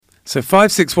So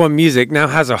 561 Music now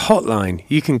has a hotline.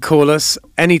 You can call us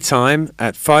anytime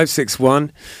at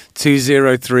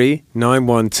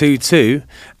 561-203-9122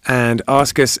 and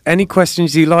ask us any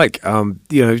questions you like.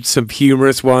 Some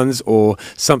humorous ones or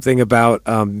something about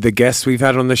the guests we've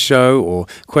had on the show, or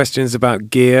questions about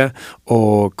gear,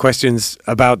 or questions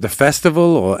about the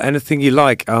festival, or anything you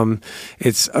like.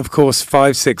 It's, of course,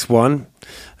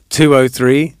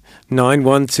 561-203-9122.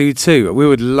 9122. We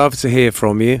would love to hear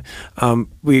from you.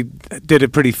 We did a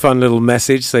pretty fun little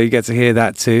message, so you get to hear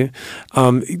that too.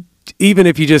 Even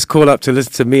if you just call up to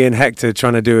listen to me and Hector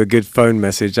trying to do a good phone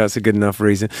message, that's a good enough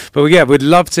reason. But yeah, we'd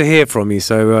love to hear from you,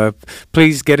 so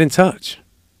please get in touch.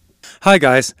 Hi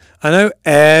guys, I know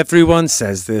everyone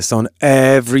says this on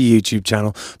every YouTube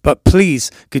channel, but please,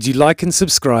 could you like and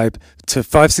subscribe to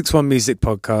 561 Music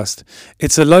Podcast?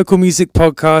 It's a local music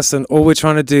podcast, and all we're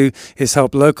trying to do is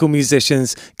help local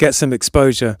musicians get some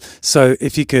exposure. So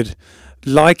if you could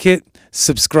like it,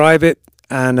 subscribe it,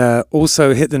 and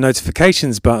also hit the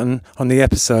notifications button on the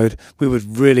episode, we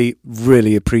would really,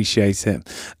 really appreciate it.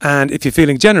 And if you're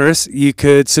feeling generous, you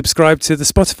could subscribe to the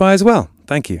Spotify as well.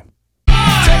 Thank you.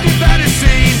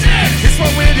 It's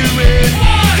what we're doing.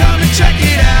 Come and check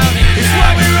it out. It's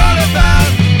what we're all about.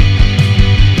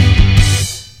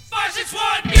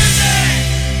 561 Music.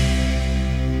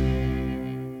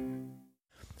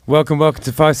 Welcome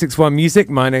to 561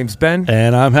 Music. My name's Ben.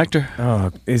 And I'm Hector.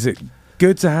 Oh, is it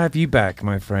good to have you back,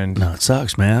 my friend? No, it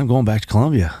sucks, man. I'm going back to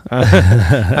Colombia. I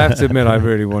have to admit, I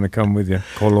really want to come with you.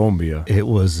 Colombia. It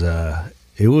was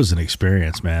an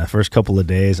experience, man. The first couple of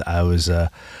days, I was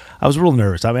real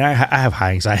nervous. I mean, I have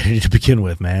high anxiety to begin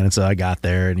with, man. And so I got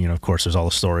there, and, of course, there's all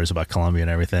the stories about Colombia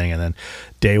and everything. And then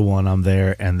day one, I'm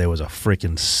there, and there was a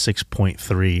freaking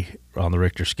 6.3 on the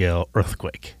Richter scale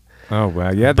earthquake. Oh, wow.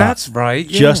 Yeah, that's right.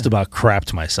 Yeah. Just about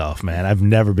crapped myself, man. I've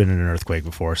never been in an earthquake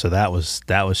before, so that was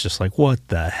just like, what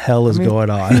the hell is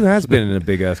going on? Who has been in a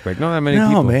big earthquake? Not that many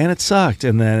people. No, man, it sucked.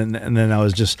 And then I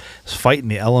was just fighting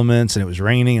the elements, and it was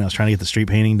raining, and I was trying to get the street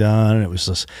painting done, and it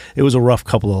was a rough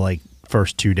couple of,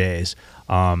 first 2 days.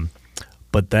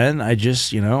 But then I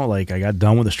just, I got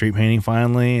done with the street painting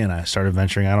finally, and I started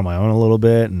venturing out on my own a little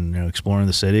bit and exploring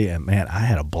the city. And man, I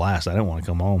had a blast. I didn't want to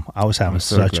come home. I was having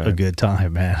such a good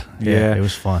time, man. Yeah, it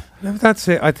was fun. No, that's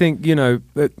it. I think,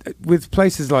 with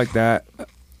places like that,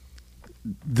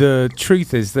 the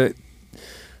truth is that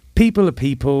people are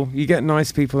people. You get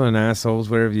nice people and assholes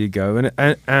wherever you go,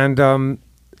 and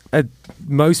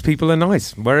most people are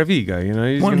nice wherever you go.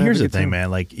 Well, here's the thing,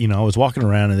 man. I was walking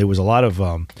around, and there was a lot of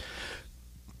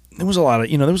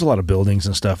buildings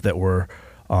and stuff that were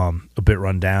a bit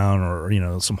run down, or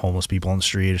some homeless people on the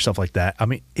street or stuff like that. I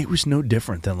mean, it was no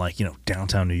different than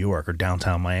downtown New York or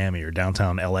downtown Miami or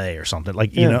downtown LA or something.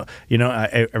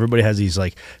 Everybody has these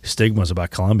stigmas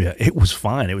about Colombia. It was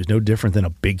fine. It was no different than a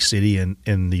big city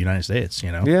in the United States.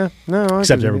 Yeah, no,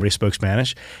 except everybody spoke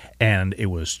Spanish. And it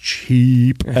was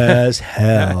cheap as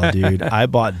hell, dude. I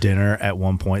bought dinner at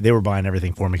one point. They were buying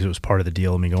everything for me because it was part of the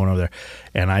deal of me going over there.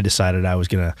 And I decided I was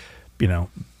going to,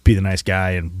 be the nice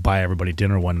guy and buy everybody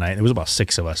dinner one night. There was about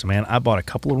 6 of us. Man, I bought a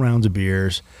couple of rounds of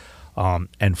beers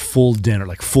and full dinner,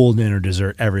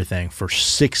 dessert, everything for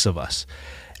 6 of us.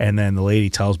 And then the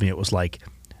lady tells me it was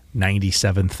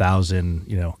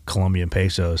 97,000, Colombian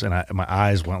pesos, and my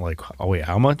eyes went oh wait,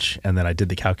 how much? And then I did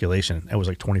the calculation. It was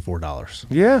 $24.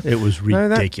 Yeah, it was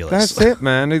ridiculous. That's it,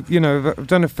 man. I've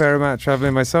done a fair amount of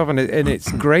traveling myself, and it's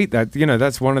great that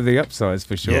that's one of the upsides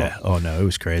for sure. Yeah. Oh no, it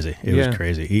was crazy. It was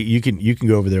crazy. You can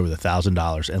go over there with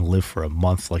 $1,000 and live for a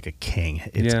month like a king.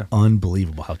 It's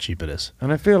unbelievable how cheap it is.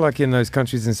 And I feel like in those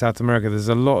countries in South America, there's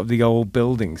a lot of the old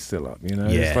buildings still up.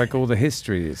 It's like all the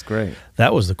history. It's great.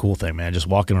 That was the cool thing, man. Just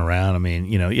walking around. I mean,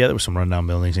 there were some rundown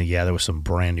buildings, and there were some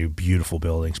brand new, beautiful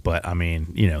buildings. But I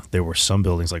mean, there were some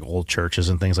buildings like old churches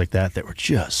and things like that were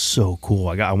just so cool.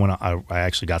 I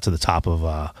actually got to the top of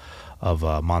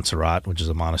Montserrat, which is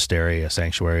a monastery, a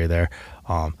sanctuary there.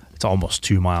 It's almost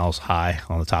 2 miles high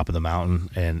on the top of the mountain,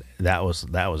 and that was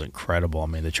incredible. I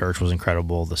mean, the church was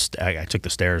incredible. I took the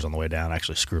stairs on the way down. I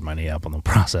actually screwed my knee up on the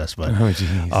process, but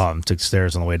took the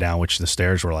stairs on the way down, which the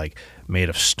stairs were made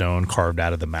of stone carved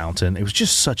out of the mountain. It was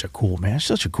just such a cool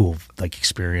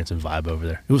experience and vibe over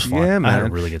there. It was fun. Yeah, man. I had a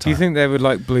really good time. Do you think they would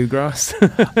like bluegrass?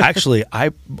 Actually, I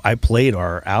played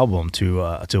our album to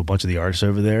a bunch of the artists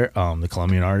over there, the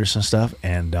Colombian artists and stuff,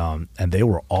 and they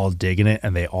were all digging it,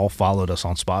 and they all followed us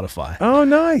on Spotify. Spotify. Oh,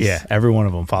 nice. Yeah, every one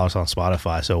of them follows on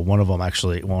Spotify. So one of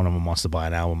them wants to buy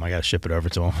an album. I got to ship it over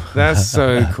to them. That's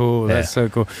so cool. Yeah. That's so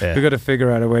cool. Yeah. We've got to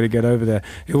figure out a way to get over there.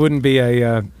 It wouldn't be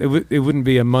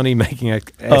a money making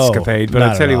escapade, but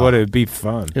not I tell at you all. what, it would be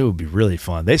fun. It would be really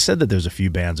fun. They said that there's a few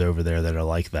bands over there that are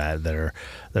like that are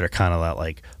kind of that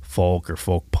like folk or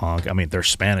folk punk. I mean, they're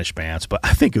Spanish bands, but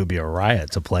I think it would be a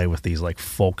riot to play with these like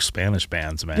folk Spanish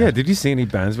bands, man. Yeah. Did you see any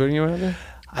bands when you were out there?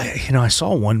 I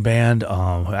saw one band.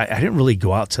 I didn't really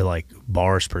go out to like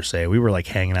bars per se. We were like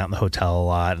hanging out in the hotel a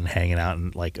lot and hanging out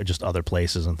in like just other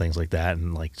places and things like that,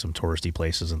 and like some touristy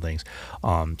places and things.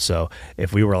 So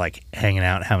if we were like hanging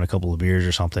out and having a couple of beers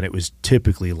or something, it was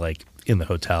typically like in the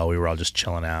hotel. We were all just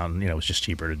chilling out, and it was just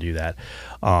cheaper to do that.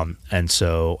 And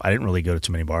so I didn't really go to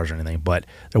too many bars or anything. But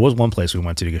there was one place we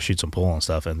went to go shoot some pool and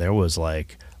stuff, and there was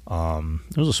like there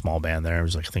was a small band there. It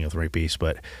was like I think a 3-piece,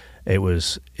 but it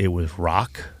was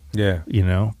rock. Yeah.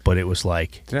 But it was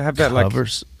like Did it have that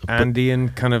covers, like Andean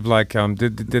kind of like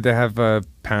did they have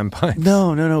pan pipes?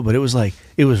 No, but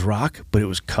it was rock, but it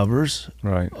was covers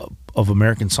Right. of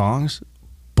American songs,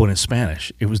 but in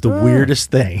Spanish. It was the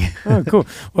weirdest thing. Oh, cool.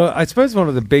 Well, I suppose one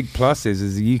of the big pluses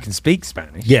is you can speak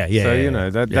Spanish. Yeah.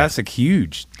 So that's a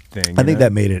huge thing. I think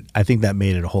that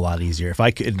made it a whole lot easier. If I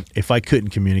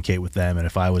couldn't communicate with them, and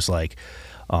if I was like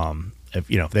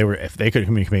if they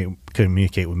couldn't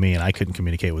communicate with me and I couldn't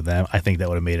communicate with them, I think that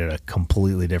would have made it a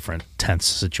completely different tense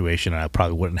situation, and I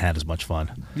probably wouldn't have had as much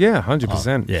fun. Yeah,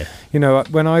 100%. Yeah.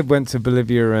 When I went to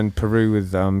Bolivia and Peru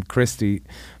with Christy,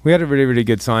 we had a really, really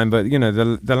good time, but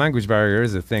the language barrier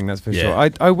is a thing, that's for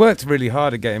sure. I worked really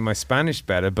hard at getting my Spanish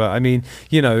better, but I mean,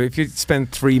 if you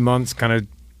spend 3 months kind of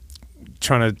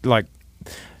trying to like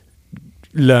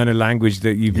learn a language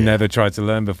that you've never tried to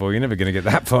learn before, you're never going to get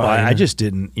that far. Well, I just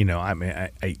didn't,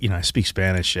 I speak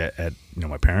Spanish at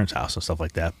my parents' house and stuff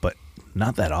like that, but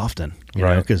not that often,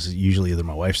 right? Because usually either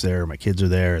my wife's there or my kids are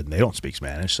there and they don't speak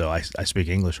Spanish, so I speak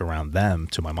English around them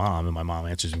to my mom, and my mom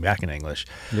answers me back in English.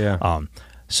 Yeah.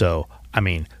 So,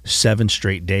 7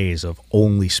 straight days of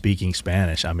only speaking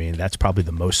Spanish. That's probably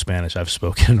the most Spanish I've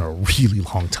spoken in a really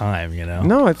long time,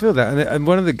 No, I feel that. And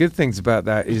one of the good things about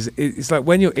that is it's like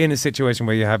when you're in a situation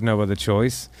where you have no other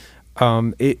choice,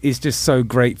 it's just so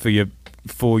great for that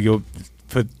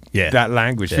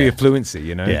language, for your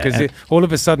fluency, because all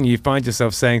of a sudden you find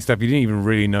yourself saying stuff you didn't even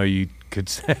really know you could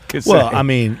say. There's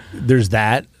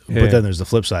that, but then there's the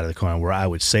flip side of the coin where I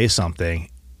would say something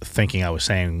thinking I was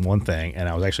saying one thing and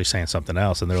I was actually saying something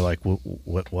else, and they're like,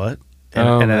 what?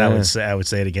 And then I would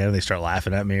say it again, and they start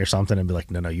laughing at me or something, and be like,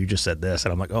 no, you just said this,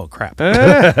 and I'm like, oh crap. or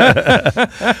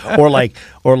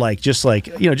just like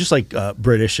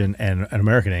British and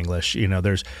American English,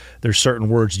 there's certain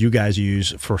words you guys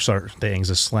use for certain things,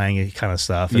 the slangy kind of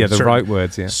stuff. Yeah, right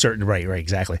words. Yeah, certain right,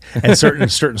 exactly. And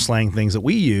certain slang things that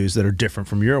we use that are different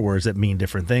from your words that mean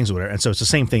different things or whatever. And so it's the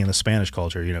same thing in the Spanish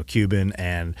culture. Cuban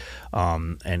and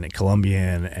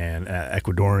Colombian and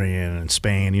Ecuadorian and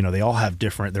Spain. They all have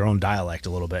their own dialect a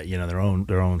little bit, their own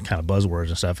kind of buzzwords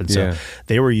and stuff. And so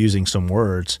they were using some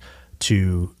words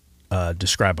to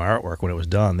describe my artwork when it was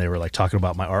done. They were like talking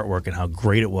about my artwork and how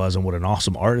great it was and what an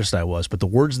awesome artist I was. But the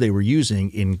words they were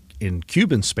using in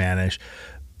Cuban Spanish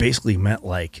basically meant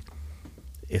like,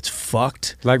 it's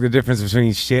fucked. Like the difference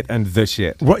between shit and the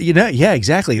shit. Well, yeah,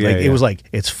 exactly. It was like,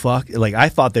 it's fucked. Like I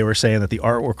thought they were saying that the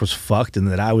artwork was fucked and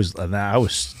that I was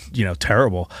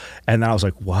terrible. And then I was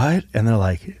like, what? And they're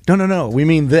like, no, we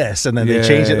mean this. And then they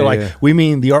changed it. They're like, we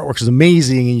mean the artwork is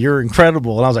amazing and you're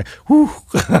incredible. And I was like, whew.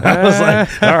 I was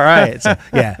like, all right. So,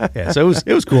 yeah. So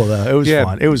it was cool though. It was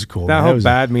fun. It was cool. That whole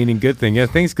bad meaning good thing. Yeah,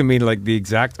 things can mean like the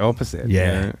exact opposite.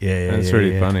 Yeah. That's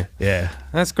really funny. Yeah.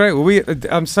 That's great. Well,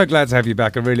 I'm so glad to have you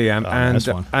back. I really am,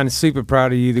 and super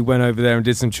proud of you that went over there and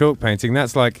did some chalk painting.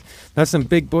 That's some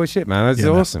big boy shit, man. That's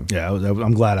awesome. Yeah,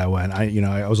 I'm glad I went. I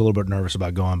was a little bit nervous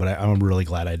about going, but I'm really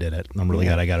glad I did it. I'm really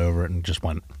glad I got over it and just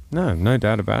went. No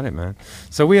doubt about it, man.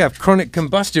 So we have Chronic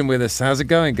Combustion with us. How's it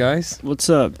going, guys? What's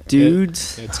up,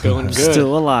 dudes? It's going good.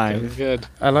 Still alive. Going good.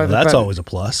 I like that's always a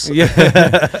plus.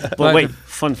 Yeah. But wait,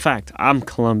 fun fact: I'm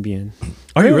Colombian.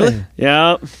 Are you really?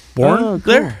 Yeah. Born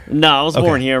there? No, I was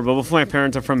born here, but both my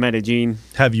parents are from Medellin.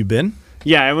 Have you been?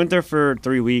 Yeah, I went there for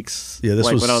 3 weeks. Yeah, when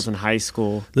I was in high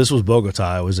school. This was Bogota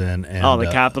I was in. And,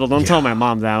 the capital. Don't tell my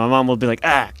mom that. My mom will be like,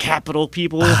 capital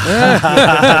people. It's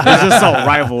just all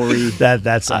rivalry.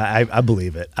 I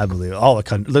believe it. I believe it.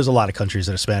 There's a lot of countries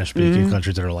that are Spanish-speaking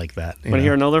countries that are like that. Want to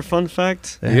hear another fun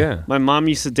fact? Yeah. My mom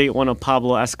used to date one of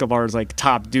Pablo Escobar's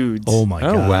top dudes. Oh my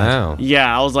God. Oh wow.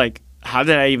 Yeah, I was like, how did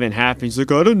that even happen? He's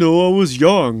like, I don't know. I was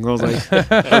young. I was like,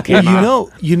 okay,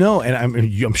 well, and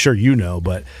I'm sure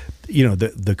but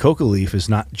the coca leaf is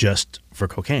not just for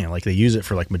cocaine. Like they use it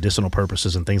for like medicinal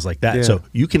purposes and things like that. Yeah. So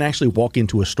you can actually walk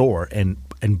into a store and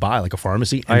buy like a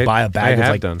pharmacy and buy a bag of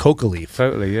like coca leaf.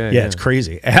 Totally, Yeah, it's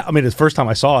crazy. I mean, the first time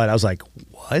I saw it, I was like,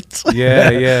 "What?"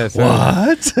 Yeah. So,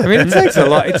 What? I mean, it takes a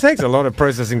lot. It takes a lot of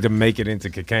processing to make it into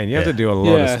cocaine. You have to do a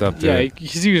lot of stuff to it.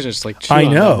 because you just like chew I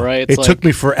on know. them, right? It took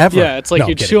me forever. Yeah, it's like No,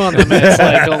 you I'm kidding. chew on them and it's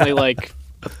like only like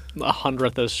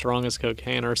 100th as strong as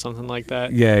cocaine or something like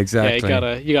that. Yeah, exactly.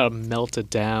 Yeah, you gotta melt it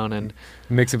down and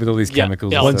Mix it with all these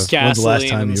chemicals. yeah, and When's stuff. when's the last gasoline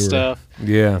time and you were- stuff.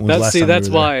 Yeah. When's the last time you That's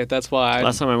were there? why. That's why.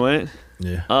 Last time I went,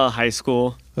 Yeah. high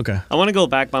school. Okay. I want to go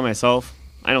back by myself.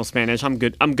 I know Spanish. I'm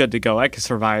good. I'm good to go. I can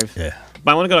survive. Yeah.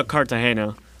 But I want to go to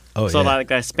Cartagena. Oh So yeah. like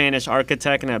that Spanish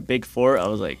architect and that big fort, I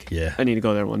was like, Yeah. I need to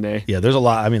go there one day. Yeah, there's a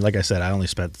lot. I mean, like I said, I only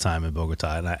spent the time in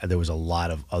Bogota, and there was a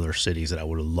lot of other cities that I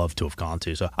would have loved to have gone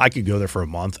to. So I could go there for a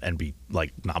month and be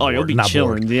like not Oh, bored. you'll be not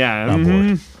chilling. bored. Yeah. Not Mhm.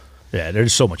 bored. Yeah,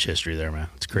 there's so much history there, man.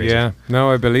 It's crazy. Yeah,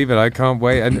 no, I believe it. I can't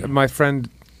wait. And my friend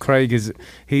Craig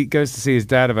he goes to see his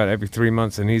dad about every 3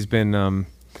 months, and he's been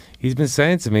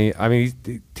saying to me, I mean,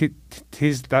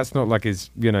 his that's not like his,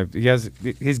 he has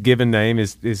his given name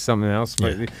is something else,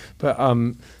 but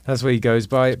that's what he goes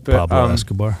by. But Pablo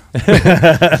Escobar.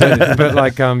 but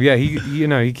like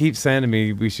he keeps saying to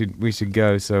me we should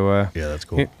go. So Yeah, that's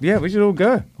cool. yeah, we should all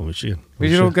go. Well, we should. We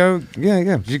should all go. Yeah.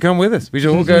 You should come with us. We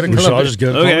should all go to We should all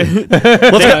Colombia. just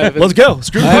go. Okay. Let's go.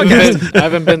 Screw the I podcast.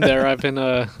 haven't been there. I've been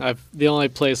the only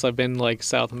place I've been like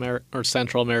South America or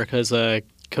Central America is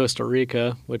Costa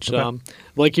Rica, which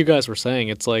like you guys were saying,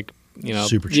 it's like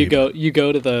Super you cheap.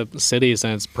 go to the cities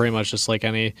and it's pretty much just like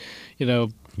any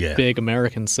Yeah. big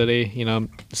American city,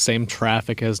 same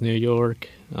traffic as New York,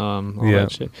 all Yeah.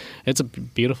 that shit. It's a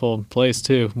beautiful place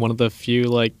too. One of the few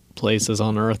like places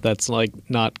on Earth that's like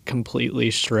not completely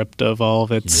stripped of all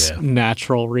of its Yeah.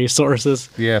 natural resources.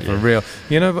 Yeah, for real.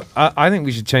 I think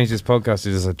we should change this podcast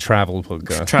to just a travel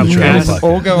podcast. Travel Travel cast. podcast.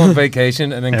 All go on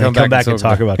vacation and then And come then back and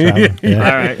talk about travel. Yeah. All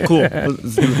right. Cool.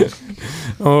 Let's do this.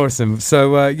 Awesome.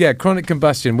 So chronic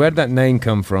combustion. Where did that name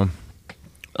come from?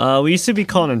 We used to be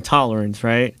called Intolerance,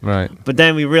 right? Right. But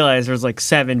then we realized there's like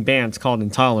 7 bands called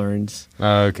Intolerance.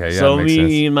 Oh, okay. Yeah, So that makes me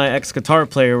sense. and my ex-guitar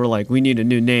player were like, we need a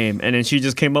new name. And then she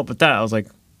just came up with that. I was like,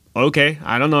 okay,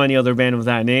 I don't know any other band with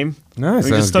that name. No, it We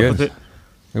sounds just stuck good. with it.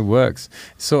 It works.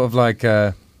 Sort of like,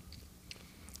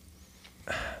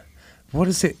 what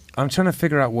is it? I'm trying to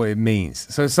figure out what it means.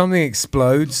 So something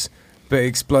explodes, but it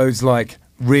explodes like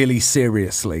really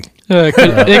seriously.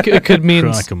 It could mean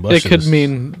Chronic combustion it could is-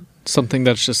 mean something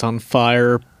that's just on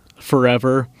fire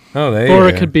forever, Oh, there you or go.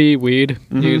 it could be weed.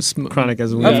 You Chronic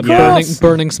as weed. yeah, Of burning, course.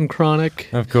 burning some chronic.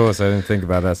 Of course, I didn't think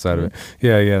about that side of it.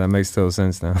 Yeah, that makes total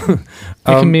sense now. It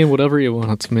can mean whatever you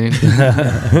want it to mean.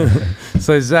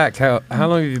 So Zach, how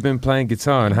long have you been playing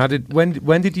guitar, and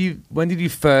when did you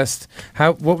first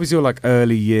what was your like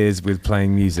early years with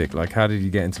playing music? Like how did you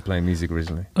get into playing music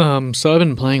originally? So I've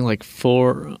been playing like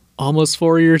almost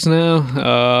 4 years now.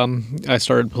 I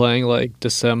started playing like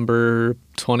December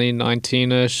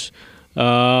 2019-ish.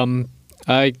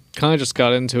 I kind of just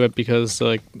got into it because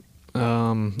like I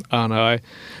don't know, I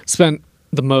spent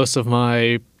the most of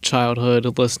my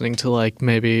childhood listening to like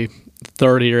maybe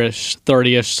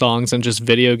 30-ish songs and just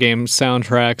video game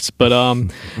soundtracks, but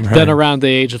then around the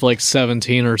age of like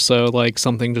 17 or so, like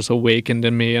something just awakened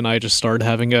in me and I just started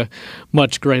having a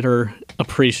much greater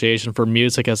appreciation for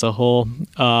music as a whole.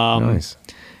 Nice.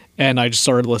 And I just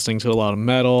started listening to a lot of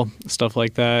metal, stuff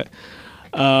like that.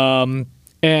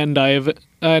 And I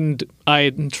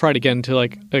try to get into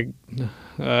like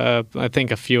I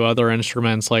think a few other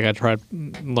instruments. Like I tried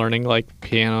learning like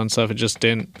piano and stuff. It just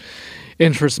didn't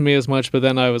interest me as much. But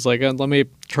then I was like, let me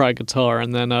try guitar.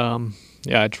 And then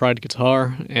I tried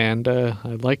guitar and I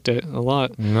liked it a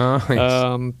lot.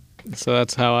 Nice. So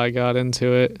that's how I got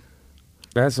into it.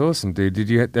 That's awesome, dude.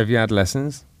 Have you had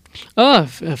lessons? A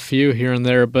few here and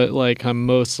there, but like I'm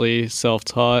mostly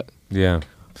self-taught. Yeah.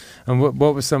 And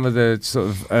what were some of the sort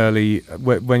of early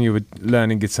when you were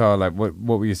learning guitar? Like what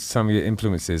were some of your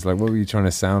influences? Like what were you trying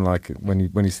to sound like when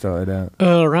you started out?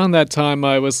 Around that time,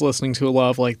 I was listening to a lot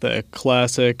of like the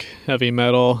classic heavy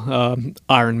metal,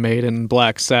 Iron Maiden,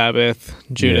 Black Sabbath,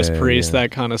 Judas Priest,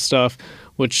 that kind of stuff.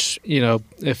 Which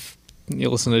if you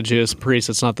listen to Judas Priest,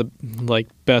 it's not the like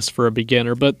best for a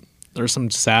beginner, but there's some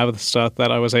Sabbath stuff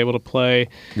that I was able to play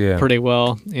pretty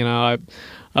well.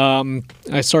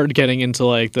 I started getting into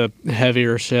like the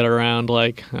heavier shit around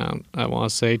like I want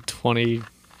to say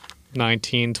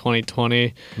 2019,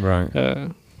 2020,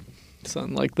 Right.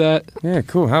 something like that. Yeah,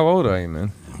 cool. How old are you,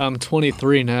 man? I'm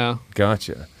 23 now.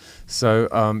 Gotcha. So,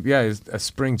 yeah, it's a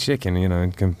spring chicken, you know,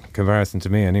 in comparison to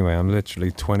me anyway. I'm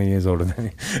literally 20 years older than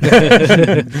you.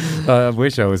 I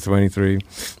wish I was 23.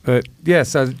 But, yeah,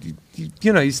 so,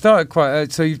 you started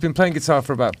quite... so you've been playing guitar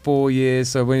for about 4 years.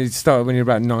 So when you started when you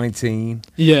were about 19?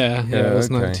 Yeah, I was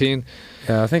 19.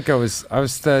 Yeah, I think I was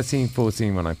 13,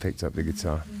 14 when I picked up the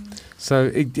guitar. So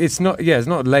it's not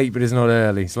late, but it's not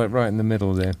early. It's like right in the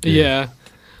middle there. Yeah.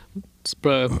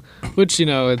 Which I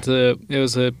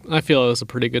feel it was a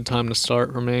pretty good time to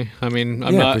start for me. I mean,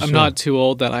 I'm not too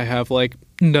old that I have like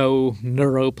no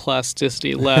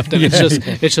neuroplasticity left, and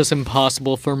it's just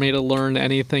impossible for me to learn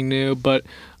anything new. But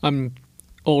I'm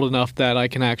old enough that I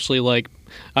can actually like.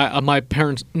 My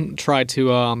parents tried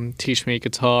to teach me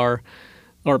guitar,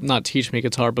 or not teach me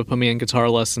guitar, but put me in guitar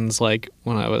lessons like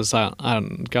when I was I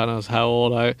don't God knows how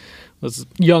old I was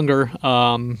younger.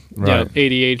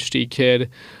 ADHD kid.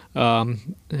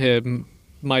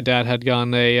 My dad had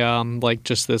gotten a like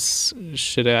just this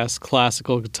shit ass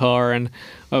classical guitar, and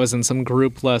I was in some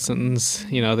group lessons.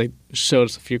 You know, they showed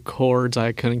us a few chords.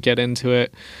 I couldn't get into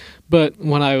it, but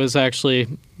when I was actually,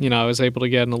 I was able to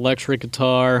get an electric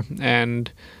guitar, and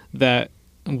that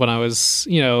when I was,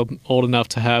 old enough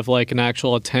to have like an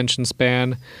actual attention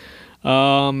span,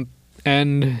 and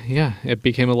yeah, it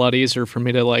became a lot easier for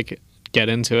me to like get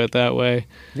into it that way.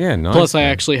 Yeah, nice. Plus, I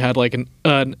actually had like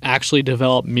an actually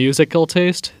developed musical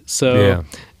taste, so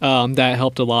that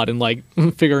helped a lot in like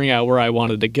figuring out where I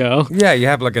wanted to go. Yeah, you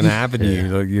have like an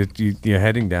avenue, like you're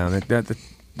heading down it.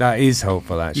 That is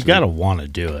helpful, actually. You gotta want to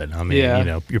do it. I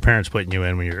mean, your parents putting you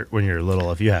in when you're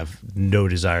little. If you have no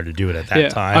desire to do it at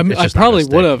that time, I probably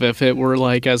would have if it were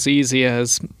like as easy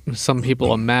as some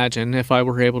people imagine. If I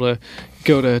were able to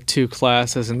go to 2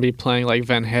 classes and be playing like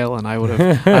Van Halen, I would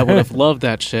have loved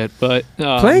that shit. But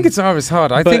playing guitar is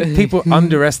hard. I think people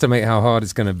underestimate how hard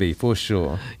it's going to be, for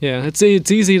sure. Yeah, it's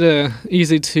easy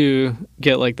to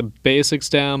get like the basics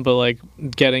down, but like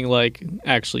getting like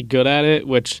actually good at it,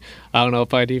 which I don't know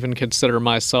if I'd even consider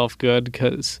myself good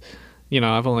because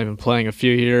I've only been playing a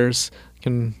few years.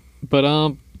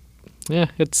 But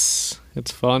it's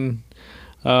fun.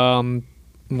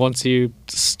 Once you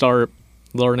start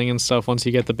learning and stuff, once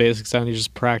you get the basics down, you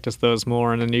just practice those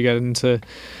more, and then you get into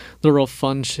the real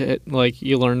fun shit. Like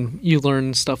you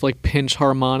learn stuff like pinch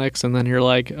harmonics, and then you're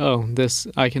like, oh,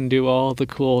 I can do all the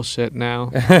cool shit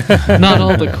now. Not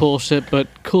all the cool shit, but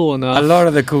cool enough. A lot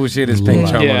of the cool shit is pinch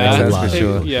harmonics, that's for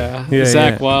sure. Yeah.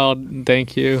 Zach Wild,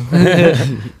 thank you.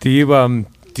 Do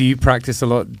you practice a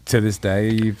lot to this day?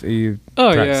 Are you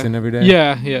practicing every day?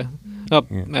 Yeah.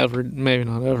 Maybe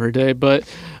not every day, but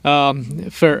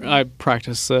I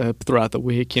practice throughout the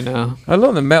week. A lot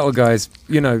of the metal guys,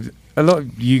 a lot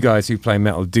of you guys who play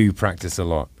metal do practice a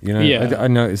lot. Yeah. I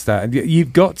noticed that.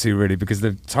 You've got to really, because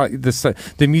the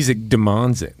music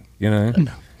demands it.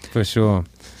 For sure.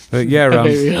 But yeah, No.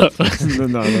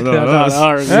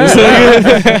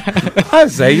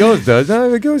 I'd say yours does.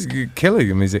 No, yours killing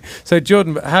the music. So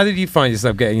Jordan, how did you find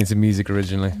yourself getting into music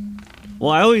originally?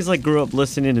 Well, I always grew up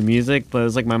listening to music, but it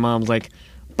was like my mom's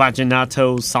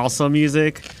vallenato salsa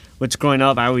music, which growing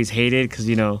up I always hated because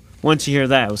once you hear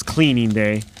that, it was cleaning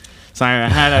day. So I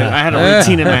had a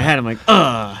routine in my head. I'm like,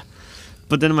 ugh.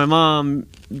 But then my mom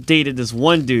dated this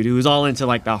one dude who was all into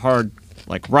the hard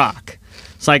rock.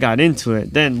 So I got into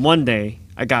it. Then one day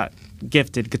I got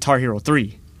gifted Guitar Hero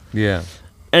 3. Yeah.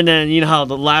 And then you know how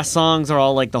the last songs are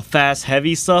all the fast,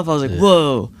 heavy stuff? I was like,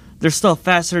 whoa, there's stuff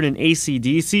faster than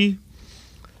AC/DC.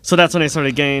 So that's when I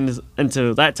started getting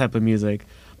into that type of music.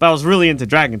 But I was really into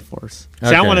Dragon Force.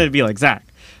 See, I wanted to be like Zach,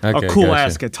 a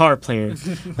cool-ass guitar player.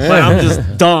 But I'm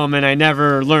just dumb, and I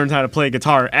never learned how to play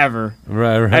guitar ever.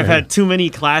 Right. I've had too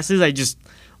many classes.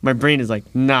 My brain is like,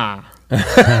 nah,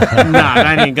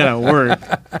 that ain't gonna work.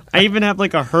 I even have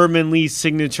a Herman Lee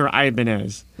signature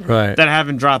Ibanez that I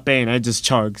haven't dropped A, and I just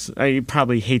chugs. He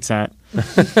probably hates that.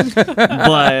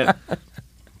 But...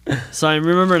 So I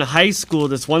remember in high school,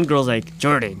 this one girl's like,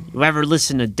 Jordan, you ever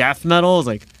listen to death metal? I was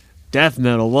like, death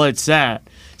metal? What's that?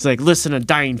 It's like, listen to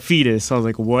Dying Fetus. I was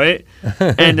like, what?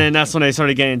 And then that's when I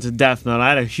started getting into death metal. I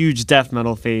had a huge death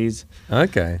metal phase.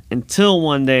 Okay. Until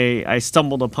one day, I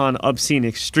stumbled upon Obscene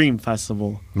Extreme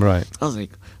Festival. Right. I was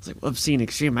like, Obscene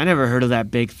Extreme? I never heard of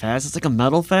that big fest. It's like a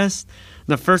metal fest.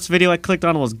 And the first video I clicked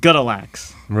on was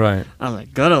Gutalax. Right. I was like,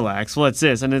 Gutalax? What's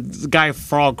this? And it's a guy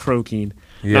frog croaking.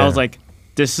 Yeah. And I was like,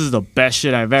 this is the best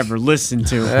shit I've ever listened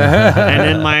to. And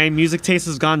then my music taste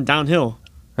has gone downhill.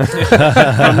 From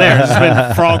there, it's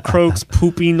been frog croaks,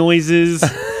 poopy noises,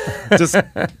 just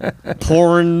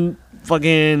pouring,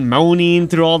 fucking moaning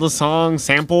through all the songs,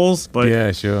 samples. But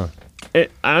yeah, sure. I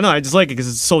don't know. I just like it because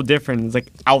it's so different. It's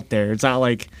out there. It's not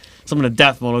some of the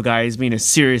death metal guys being as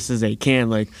serious as they can,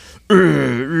 like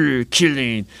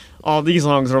killing. All these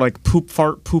songs are like poop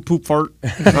fart, poop poop fart.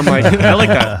 I'm like, I like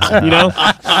that, you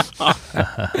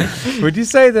know. Would you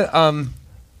say that?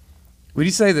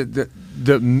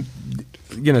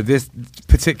 You know, this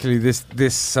particularly this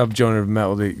subgenre of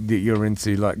metal that you're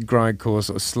into, like grindcore,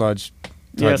 sort of sludge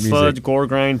type music. Sludge, gore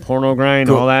grind, porno grind,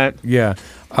 all that. Yeah.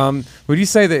 Would you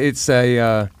say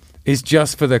that it's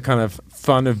just for the kind of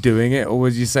fun of doing it, or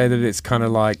would you say that it's kind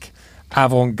of like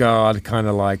avant-garde, kind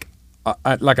of like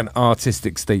an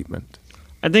artistic statement?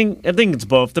 I think it's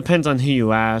both. Depends on who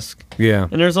you ask. Yeah.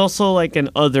 And there's also like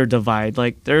an other divide.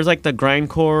 Like there's like the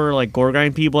grindcore, like gore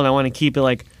grind people, and I want to keep it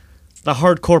like the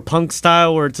hardcore punk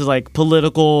style where it's like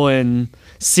political and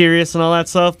serious and all that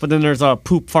stuff. But then there's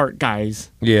poop fart guys.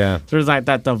 Yeah. So there's like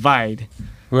that divide.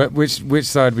 Which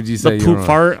side would you say the you're poop on?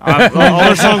 fart? All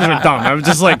their songs are dumb. I was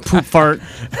just like poop fart,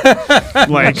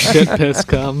 like Shit, piss,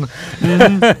 cum.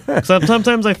 So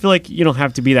sometimes I feel like you don't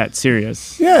have to be that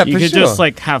serious. Yeah, you for could sure. just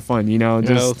like have fun, you know.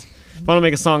 Just if I want to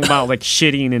make a song about like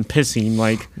shitting and pissing,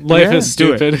 like Life Yeah. is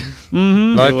stupid.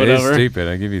 Life is Whatever. stupid.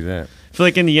 I give you that. I feel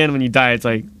like in the end when you die, it's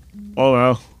like, oh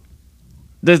well,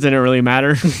 this didn't really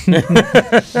matter.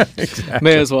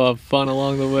 May as well have fun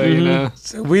along the way, you know.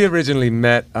 So we originally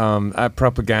met at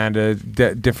Propaganda,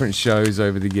 different shows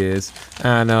over the years,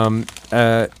 and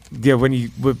when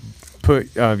you would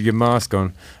put your mask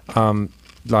on,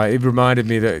 like it reminded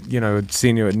me that I'd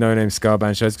seen you at No Name Ska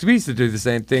Band shows, because we used to do the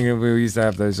same thing, and we used to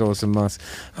have those awesome masks.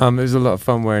 It was a lot of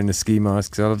fun wearing the ski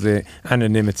masks. I love the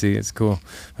anonymity; it's cool.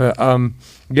 But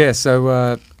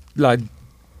so like.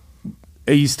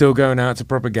 Are you still going out to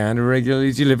Propaganda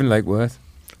regularly? Do you live in Lake Worth?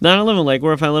 No, I don't live in Lake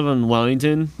Worth. I live in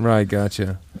Wellington. Right,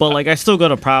 gotcha. But like, I still go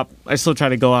to Prop. I still try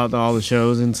to go out to all the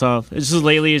shows and stuff. It's just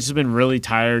lately, it's just been really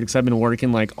tired because I've been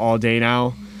working like all day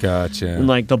now. Gotcha. And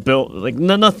like the bill, like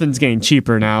nothing's getting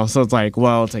cheaper now. So it's like,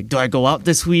 do I go out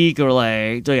this week or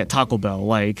like do I get Taco Bell?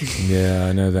 Like, Yeah,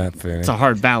 I know that feeling. it's a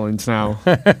hard balance now.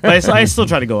 But I still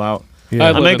try to go out.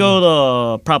 Yeah. I might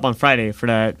go to Prop on Friday for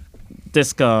that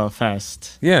Disca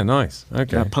Fest. Yeah, nice.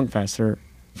 Okay. Yeah, Punk Fest or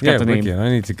forgot Yeah, the name. wicked. I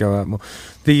need to go out more.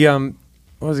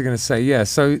 What was I going to say? Yeah,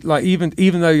 so like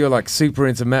even though you're like super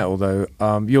into metal though,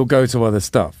 you'll go to other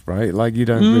stuff, right? Like you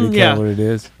don't really care yeah. what it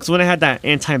is. Because when I had that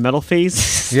anti-metal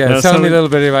phase. Yeah, tell me a little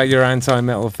bit about your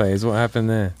anti-metal phase. What happened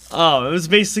there? Oh, it was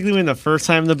basically when the first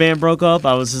time the band broke up,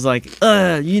 I was just like,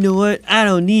 you know what? I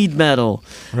don't need metal.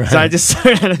 Right. So I just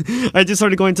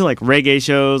started going to like reggae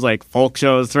shows, like folk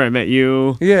shows. That's where I met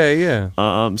you. Yeah.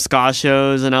 Ska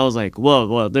shows, and I was like,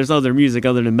 well, there's other music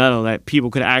other than metal that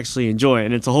people could actually enjoy,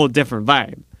 and it's a whole different vibe.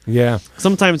 Yeah.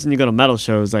 Sometimes when you go to metal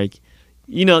shows, like,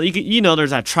 there's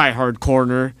that try-hard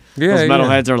corner. Yeah, Those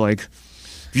metalheads are like,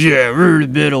 yeah, we're the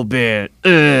metal band.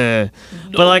 But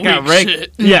like at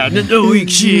no weak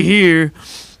shit here.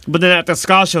 But then at the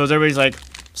ska shows, everybody's like,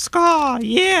 ska,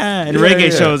 yeah. And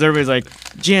reggae shows, everybody's like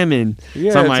jamming.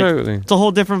 Yeah, so I'm like, totally. it's a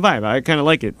whole different vibe. I kind of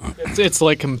like it. It's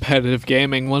like competitive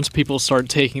gaming. Once people start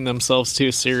taking themselves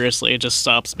too seriously, it just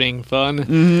stops being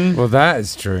fun. Well, that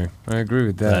is true. I agree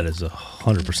with that. That is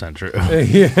 100% true.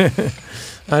 Yeah.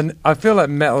 And I feel like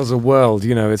metal's a world,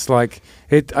 it's like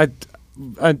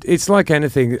it's like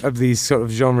anything of these sort of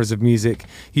genres of music.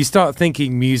 You start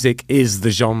thinking music is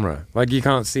the genre. Like you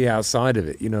can't see outside of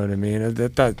it, you know what I mean?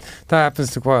 That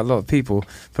happens to quite a lot of people.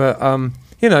 But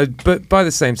but by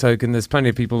the same token, there's plenty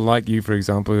of people like you, for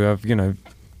example, who have,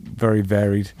 very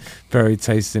varied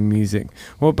tastes in music.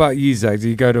 What about you, Zach? Do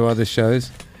you go to other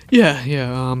shows? Yeah.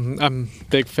 I'm a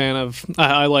big fan of.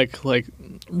 I like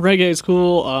reggae's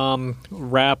cool.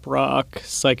 Rap rock,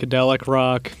 psychedelic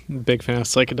rock. Big fan of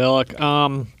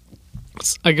psychedelic.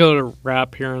 I go to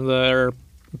rap here and there.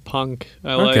 Punk.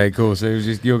 Okay, cool. So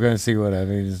you're going to see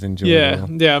whatever. You just enjoy. Yeah, it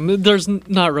all. yeah. I mean, there's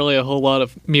not really a whole lot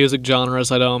of music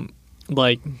genres I don't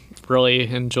really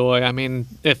enjoy. I mean,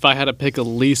 if I had to pick a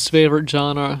least favorite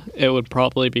genre, it would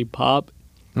probably be pop.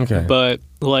 Okay. But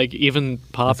even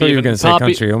pop. I thought you were going to say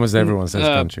country. Almost everyone says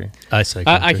country. I say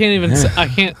country. I can't even. I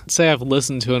can't say I've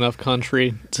listened to enough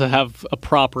country to have a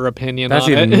proper opinion That's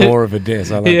on even it. more of a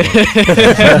diss. I like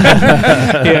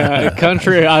that. Yeah,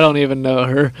 country. I don't even know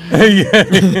her.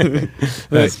 Yeah.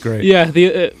 That's great. Yeah,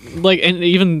 and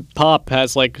even pop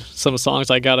has some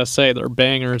songs I gotta say they're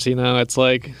bangers. It's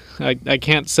like I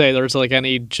can't say there's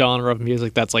any genre of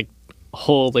music that's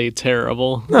wholly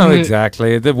terrible. No,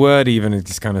 exactly. The word even is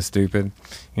just kind of stupid.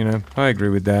 I agree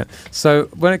with that. So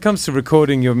when it comes to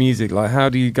recording your music, how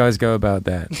do you guys go about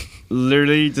that?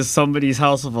 Literally just somebody's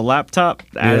house with a laptop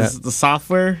as the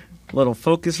software. little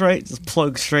Focusrite, just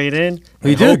plug straight in.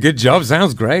 You did a good job.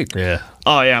 Sounds great. Yeah.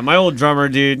 Oh yeah, my old drummer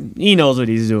dude, he knows what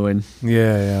he's doing.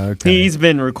 Yeah, okay. He's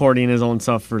been recording his own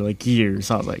stuff for like years.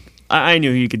 So I was like, I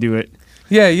knew he could do it.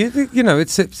 Yeah, you know,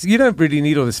 it's you don't really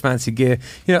need all this fancy gear.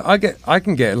 You know, I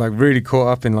can get like really caught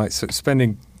up in like sort of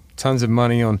spending tons of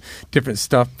money on different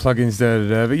stuff, plugins,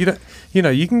 but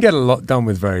you can get a lot done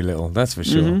with very little. That's for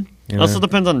sure. Mm-hmm. You know? Also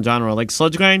depends on the genre. Like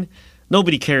sludge grind,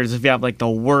 nobody cares if you have like the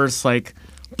worst like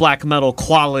black metal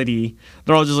quality.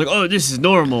 They're all just like, oh, this is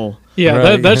normal. Yeah,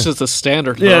 Right. that's just a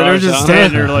standard. Yeah, they're garage just genre.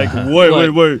 standard. Like,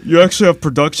 wait, you actually have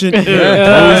production?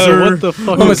 Yeah, what the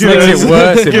fuck? Almost is makes this? it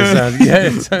worse if it sounds. Yeah,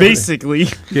 totally. Basically.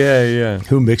 Yeah.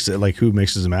 Who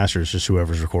mixes the masters? Just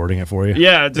whoever's recording it for you.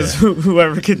 Yeah, just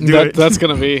whoever can do it. That's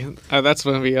gonna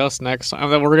be us next time.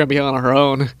 Then we're gonna be on our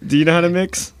own. Do you know how to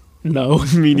mix? No,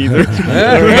 Me neither.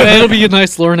 it'll be a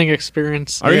nice learning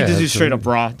experience. Or you Yeah, just do that's straight up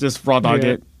raw. Just raw dog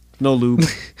Yeah. it. No lube.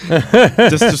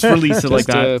 just release it like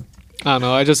that. I don't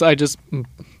know. I just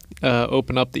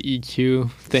open up the EQ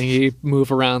thingy,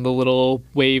 move around the little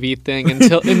wavy thing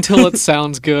until it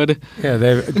sounds good. Yeah,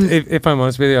 if I'm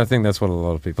honest with you, I think that's what a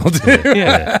lot of people do.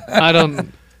 Yeah, I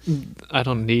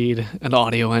don't need an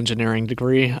audio engineering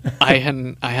degree. I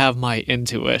have my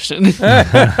intuition.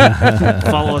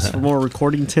 Follow us for more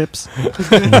recording tips.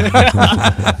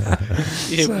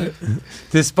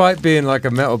 Despite being like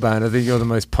a metal band, I think you're the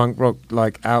most punk rock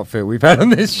like outfit we've had on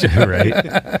this show.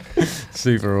 Right.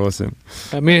 Super awesome.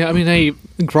 I mean,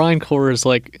 grindcore is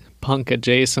like punk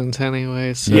adjacent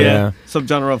anyway. So. Yeah.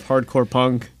 Subgenre of hardcore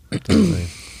punk. Totally.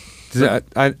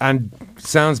 And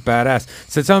sounds badass.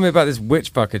 So tell me about this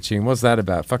witch fucker tune. What's that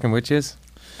about? Fucking witches?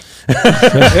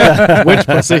 Witch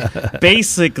pussy.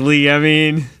 Basically, I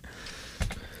mean,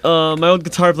 my old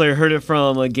guitar player heard it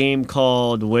from a game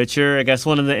called Witcher. I guess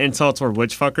one of the insults were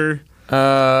witch fucker. So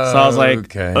I was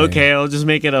like, okay, I'll just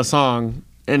make it a song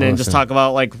and then just Awesome. talk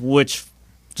about like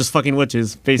just fucking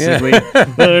witches, basically.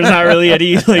 There's not really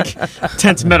any like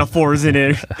tense metaphors in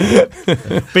it.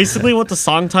 Basically, what the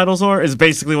song titles are is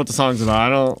basically what the song's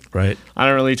about. Right. I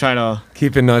don't really try to.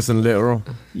 Keep it nice and literal.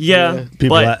 Yeah,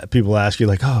 People ask you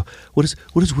like, oh, what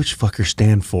does witch fucker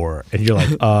stand for? And you're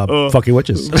like, fucking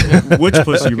witches. witch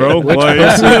pussy, bro.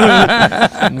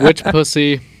 Witch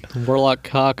pussy, warlock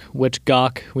cock, witch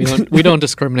gawk. We don't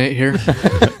discriminate here.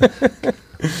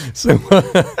 So,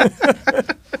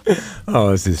 oh,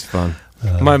 this is fun.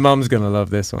 My mum's gonna love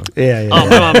this one. Yeah. Oh,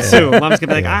 my mom too. Mom's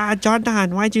gonna be like,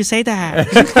 Jordan, why'd you say that?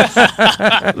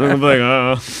 I'm gonna be like,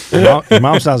 oh. Your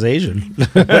mom sounds Asian.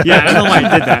 Yeah, I don't know why you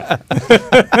did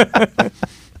that.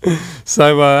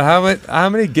 So, how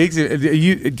many gigs do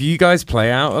you guys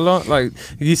play out a lot? Like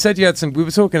you said, you had some. We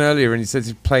were talking earlier, and you said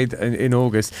you played in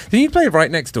August. Didn't you play right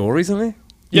next door recently?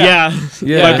 Yeah.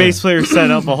 Yeah. My bass player set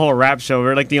up a whole rap show.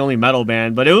 We're like the only metal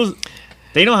band, but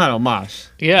they know how to mosh.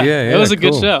 Yeah, Yeah, it was a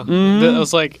good cool. show. It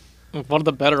was like one of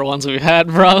the better ones we've had,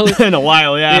 probably. In a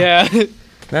while, yeah. Yeah.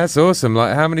 That's awesome.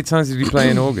 Like, how many times did you play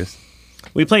in August?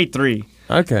 We played 3.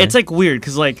 Okay. It's like weird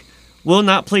because like we'll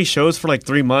not play shows for like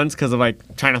 3 months because of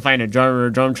like trying to find a drummer or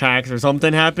drum tracks or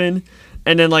something happen.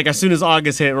 And then like as soon as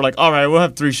August hit, we're like, all right, we'll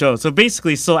have 3 shows. So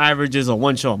basically still averages a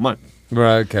 1 show a month.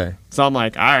 Right. Okay. So I'm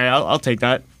like, all right, I'll take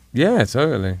that. Yeah.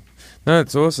 Totally. No,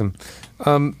 it's awesome.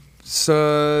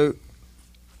 So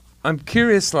I'm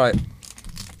curious, like,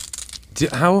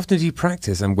 how often do you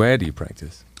practice and where do you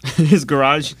practice? His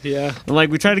garage. Yeah. And like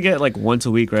we try to get like once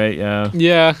a week, right? Yeah.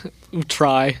 Yeah.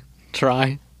 Try.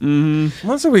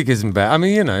 Once a week isn't bad. I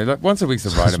mean, you know, like once a week's the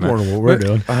right That's more amount. than what we're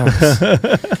doing.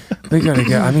 We gotta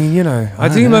get. I mean, you know, I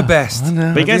do my best.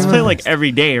 But you guys play like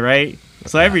every day, right?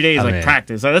 So every day is like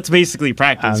practice. So that's basically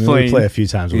practice. We playing. play a few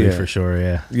times a week Yeah. for sure.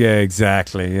 Yeah. Yeah,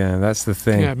 exactly. Yeah, that's the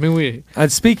thing. Yeah. I mean,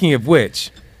 And speaking of which,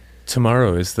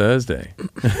 tomorrow is Thursday.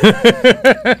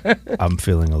 I'm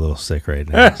feeling a little sick right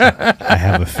now. So I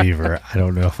have a fever. I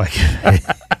don't know if I can.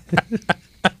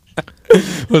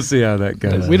 We'll see how that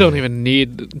goes. we don't even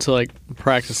need to like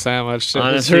practice that much.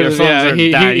 Honestly, our songs are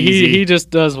that easy. He just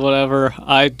does whatever.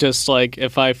 I just like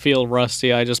if I feel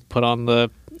rusty, I just put on the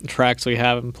tracks we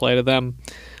have and play to them.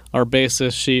 Our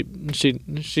bassist,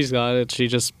 she's got it. She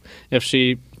just if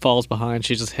she falls behind,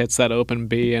 she just hits that open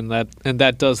B, and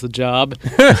that does the job.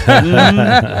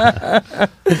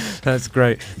 That's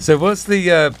great. So what's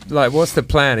the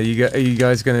plan? Are you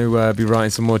guys going to be writing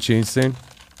some more tunes soon?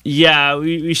 Yeah,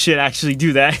 we should actually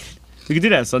do that. We could do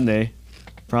that Sunday,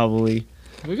 probably.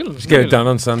 We're gonna Just get it done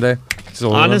on Sunday. Just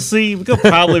all of them? Honestly, we could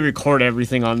probably record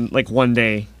everything on like one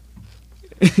day.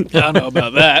 I don't know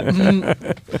about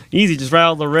that. Easy, just write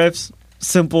all the riffs,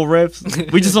 simple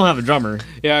riffs. We just don't have a drummer.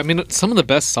 Yeah, I mean, some of the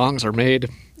best songs are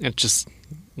made. It's just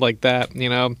like that, you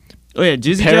know. Oh yeah,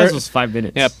 Juicy Jazz was 5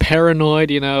 minutes. Yeah,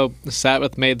 Paranoid,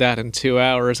 Sabbath made that in 2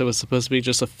 hours. It was supposed to be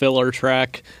just a filler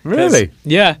track. Really?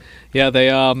 Yeah. They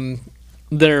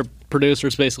their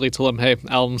producers basically told them, "Hey,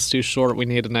 album's too short. We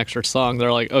need an extra song."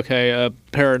 They're like, "Okay,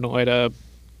 Paranoid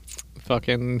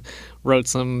fucking wrote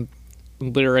some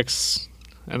lyrics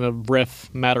and a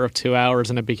riff matter of 2 hours,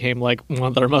 and it became like one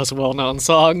of their most well-known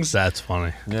songs." That's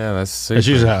funny. Yeah, that's super. That's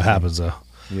usually how it happens, though.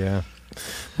 Yeah.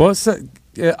 What's that?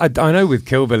 Yeah, I know with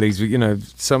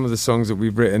Killbillies, some of the songs that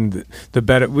we've written, the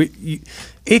better.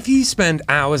 If you spend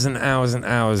hours and hours and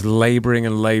hours laboring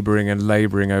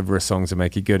over a song to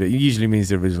make it good, it usually means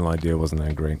the original idea wasn't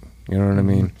that great. You know what I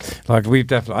mean? Like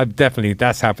I've definitely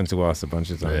that's happened to us a bunch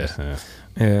of times.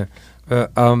 Yeah.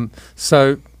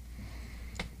 So,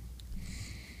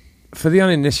 for the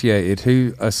uninitiated,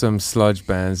 who are some sludge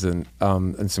bands and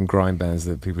some grind bands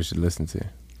that people should listen to?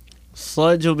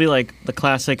 Sludge will be like the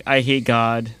classic I Hate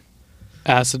God.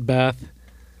 Acid Bath.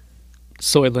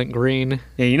 Soylent Green.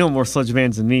 Yeah, you know more sludge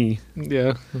bands than me.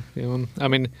 Yeah. I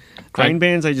mean... Grind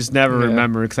bands I just never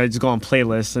remember because I just go on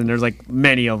playlists and there's like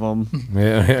many of them.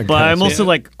 Yeah, but I'm also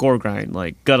like gore grind,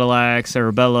 like Gutalax,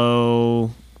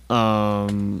 Cerebello,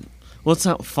 what's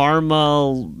that?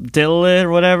 Pharmadillit or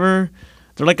whatever.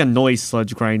 They're like a noise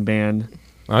sludge grind band.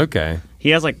 Okay. He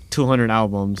has like 200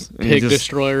 albums. Pig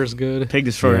Destroyer is good. Pig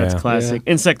Destroyer, that's classic.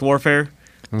 Yeah. Insect Warfare.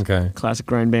 Okay. Classic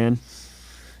grind band.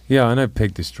 Yeah, I know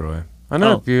Pig Destroyer. I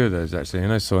know a few of those actually. I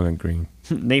know Soylent Green.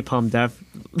 Napalm Death.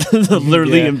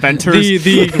 Literally inventors.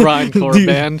 The grindcore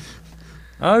band.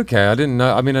 Okay, I didn't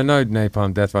know. I mean, I know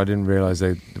Napalm Death, but I didn't realize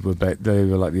they were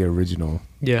like the original.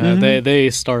 Yeah, they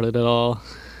started it all.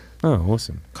 Oh,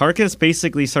 awesome. Carcass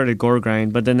basically started gore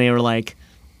grind, but then they were like,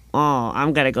 "Oh,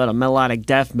 I'm gonna go to melodic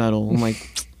death metal." I'm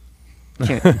like,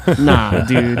 nah,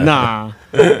 dude, nah.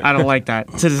 I don't like that.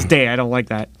 To this day, I don't like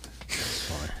that.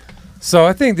 So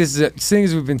I think this is it. Seeing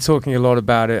as we've been talking a lot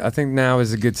about it, I think now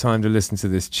is a good time to listen to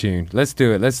this tune. Let's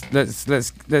do it. Let's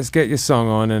get your song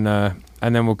on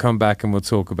and then we'll come back and we'll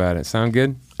talk about it. Sound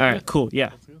good? All right, cool. Yeah.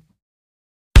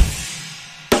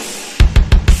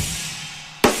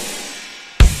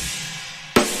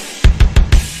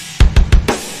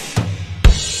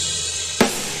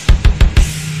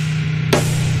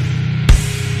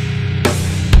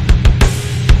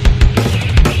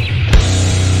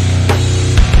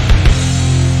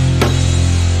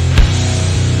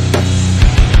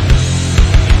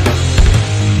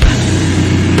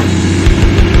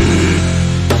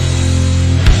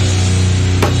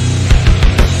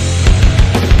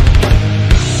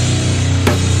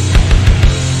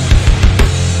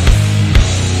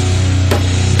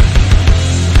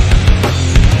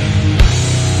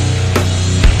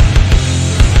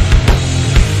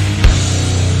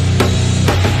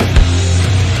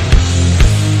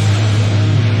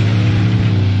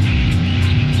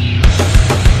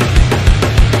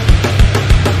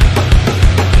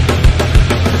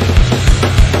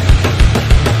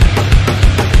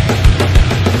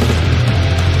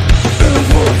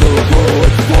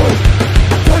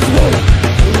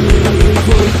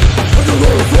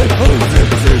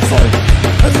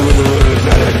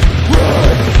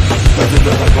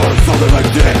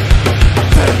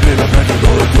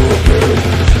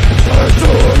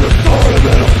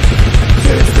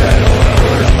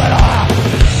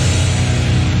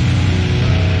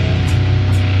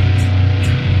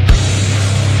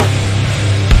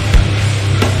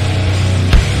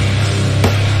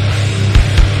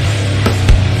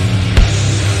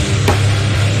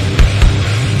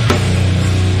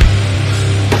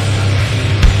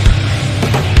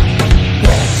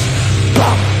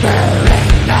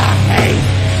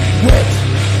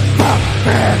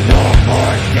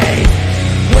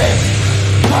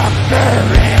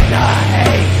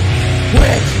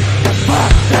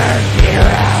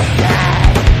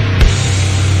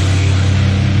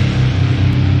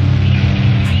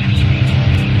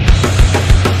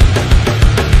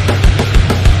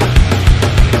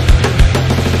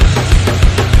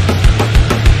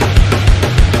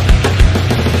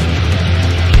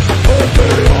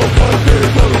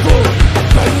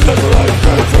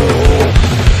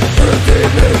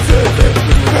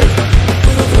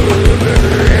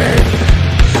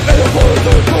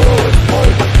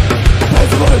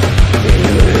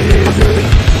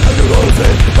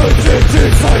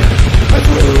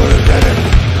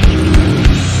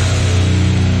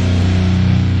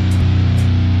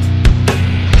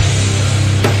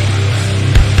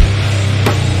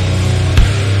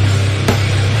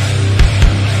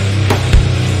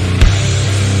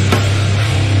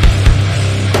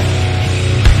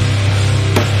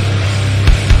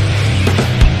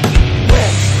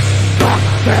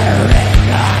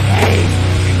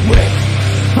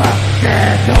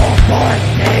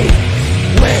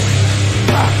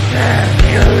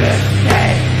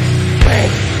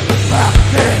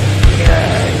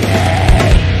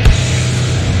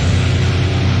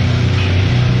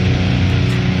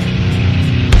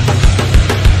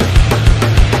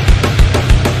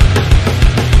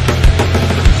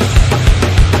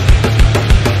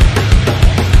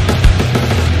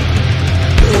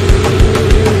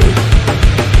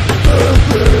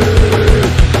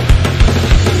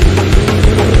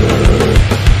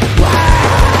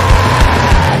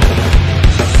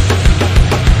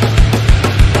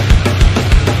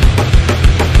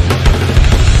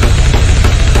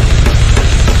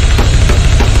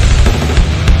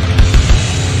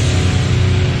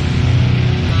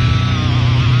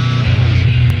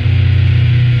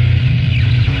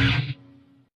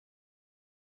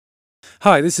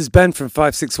 Hi, this is Ben from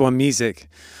 561 Music.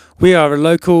 We are a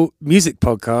local music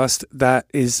podcast that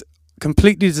is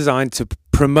completely designed to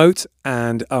promote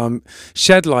and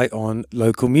shed light on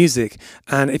local music.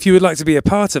 And if you would like to be a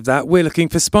part of that, we're looking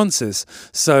for sponsors.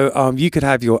 So you could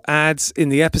have your ads in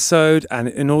the episode and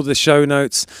in all the show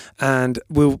notes, and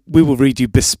we will read you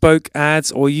bespoke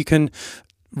ads, or you can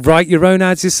write your own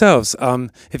ads yourselves.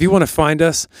 If you want to find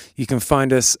us, you can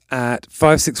find us at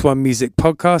 561 Music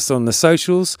Podcast on the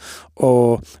socials,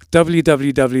 or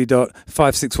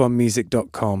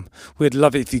www.561music.com. We'd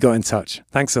love it if you got in touch.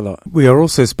 Thanks a lot. We are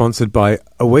also sponsored by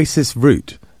Oasis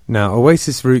Root. Now,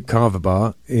 Oasis Root Carver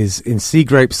Bar is in Sea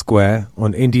Grape Square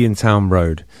on Indian Town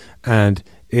Road, and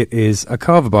it is a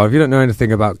carver bar. If you don't know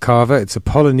anything about carver, it's a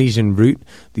Polynesian root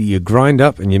that you grind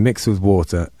up and you mix with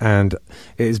water, and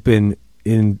it has been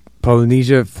in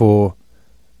Polynesia for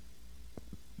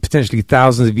potentially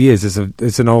thousands of years.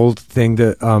 It's an old thing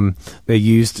that they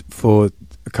used for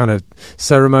kind of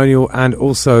ceremonial and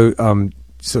also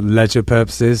sort of leisure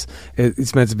purposes.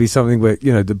 It's meant to be something where,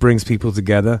 you know, that brings people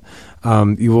together.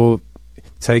 You all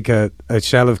take a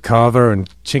shell of carver and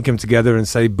chink them together and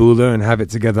say bula and have it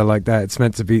together like that. It's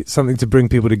meant to be something to bring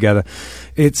people together.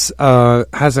 It's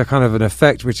has a kind of an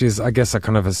effect, which is, I guess, a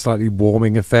kind of a slightly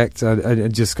warming effect. It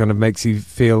just kind of makes you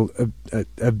feel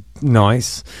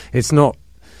nice. It's not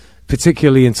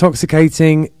particularly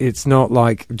intoxicating. It's not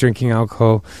like drinking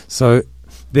alcohol. So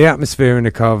the atmosphere in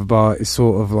a carver bar is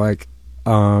sort of like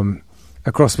a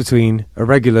cross between a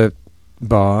regular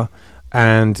bar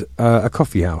and a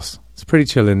coffee house. It's pretty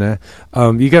chill in there.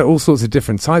 You get all sorts of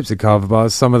different types of carver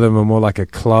bars. Some of them are more like a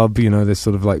club, you know, there's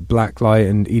sort of like blacklight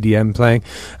and EDM playing,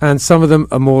 and some of them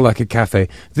are more like a cafe.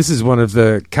 This is one of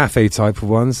the cafe type of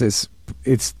ones. It's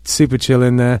super chill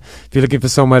in there. If you're looking for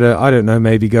somewhere to, I don't know,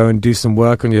 maybe go and do some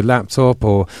work on your laptop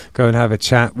or go and have a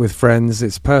chat with friends,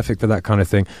 it's perfect for that kind of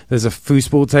thing. There's a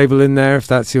foosball table in there if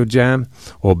that's your jam,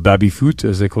 or baby-foot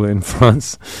as they call it in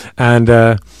France.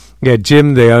 And yeah,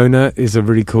 Jim, the owner, is a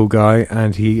really cool guy,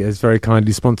 and he has very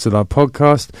kindly sponsored our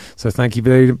podcast. So thank you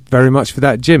very, very much for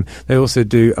that, Jim. They also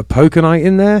do a poker night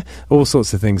in there, all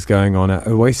sorts of things going on at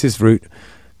Oasis Root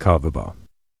Carver Bar.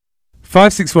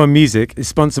 561 Music is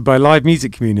sponsored by Live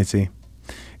Music Community.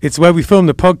 It's where we film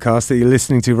the podcast that you're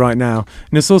listening to right now,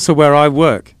 and it's also where I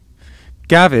work.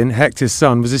 Gavin, Hector's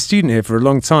son, was a student here for a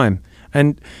long time,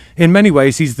 and in many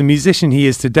ways he's the musician he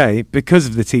is today because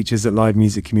of the teachers at Live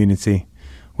Music Community.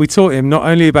 We taught him not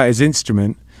only about his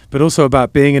instrument, but also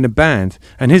about being in a band,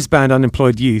 and his band,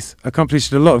 Unemployed Youth,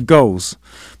 accomplished a lot of goals,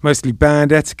 mostly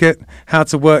band etiquette, how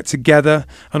to work together,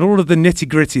 and all of the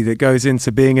nitty-gritty that goes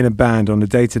into being in a band on a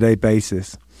day-to-day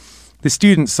basis. The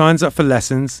student signs up for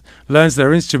lessons, learns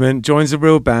their instrument, joins a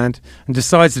real band, and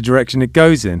decides the direction it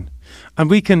goes in. And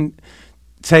we can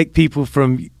take people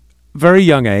from very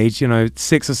young age,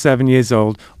 6 or 7 years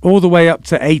old, all the way up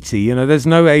to 80. There's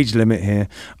no age limit here.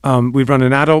 We run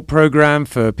an adult program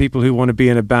for people who want to be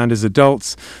in a band as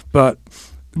adults, but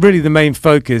really the main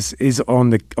focus is on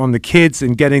the kids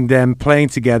and getting them playing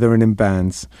together and in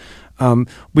bands.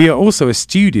 We are also a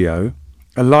studio,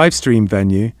 a live stream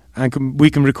venue, and we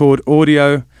can record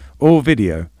audio or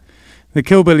video. The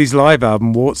Killbillies live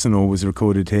album, Warts and All, was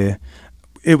recorded here.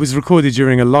 It was recorded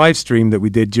during a live stream that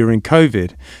we did during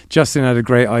COVID. Justin had a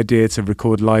great idea to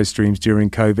record live streams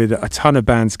during COVID. A ton of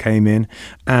bands came in,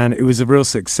 and it was a real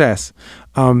success.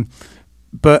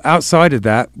 But outside of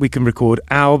that, we can record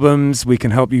albums, we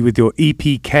can help you with your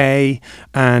EPK,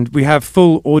 and we have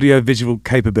full audio-visual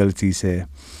capabilities here.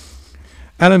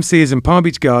 LMC is in Palm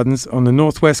Beach Gardens on the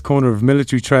northwest corner of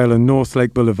Military Trail and North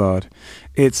Lake Boulevard.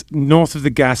 It's north of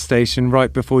the gas station,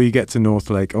 right before you get to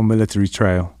North Lake on Military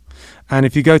Trail. And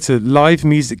if you go to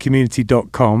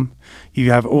livemusiccommunity.com,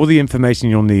 you have all the information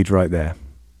you'll need right there.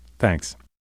 Thanks.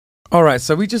 All right,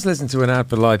 so we just listened to an ad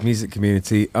for Live Music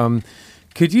Community.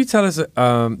 Could you tell us,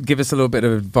 give us a little bit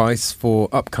of advice for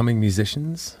upcoming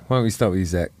musicians? Why don't we start with you,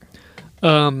 Zach?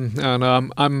 I don't know.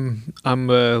 I'm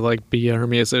a beginner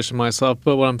musician myself,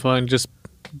 but what I'm finding, just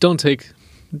don't take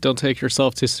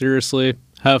yourself too seriously.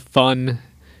 Have fun.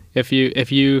 If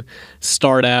you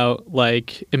start out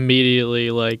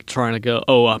immediately trying to go,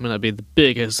 oh, I'm gonna be the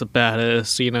biggest, the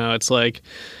baddest, it's I'm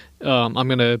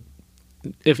gonna.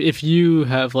 If you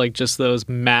have just those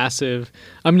massive,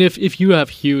 if you have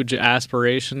huge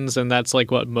aspirations and that's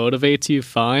what motivates you,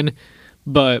 fine.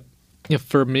 But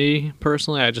for me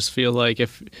personally, I just feel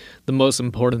if the most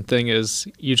important thing is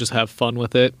you just have fun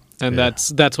with it. And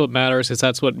that's what matters, because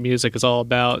that's what music is all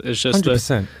about. It's just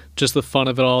 100%. Just the fun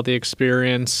of it all, the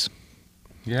experience.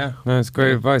 Yeah, no, it's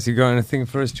great advice. You got anything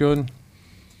for us, Jordan?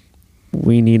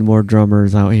 We need more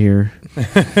drummers out here.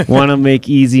 Want to make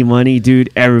easy money, dude?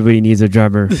 Everybody needs a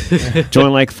drummer.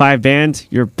 Join like 5 bands,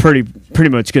 you're pretty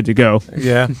much good to go.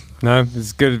 Yeah, no,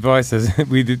 it's good advice.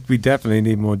 We definitely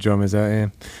need more drummers out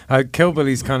here.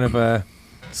 Killbilly's kind of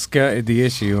skirted the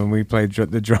issue when we played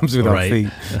the drums with our feet.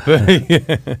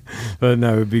 But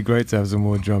no, it'd be great to have some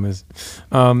more drummers.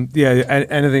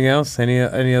 Anything else? Any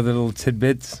other little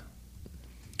tidbits?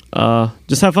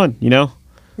 Just have fun, you know?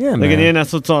 Yeah, man. Like in the end,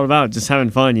 that's what it's all about. Just having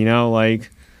fun, you know?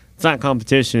 Like, it's not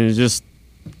competition. It's just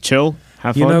chill,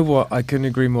 have fun. You know what? I couldn't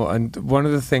agree more. And one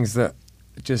of the things that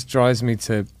just drives me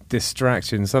to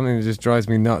distraction, something that just drives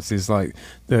me nuts, is like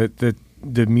the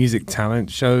music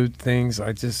talent show things.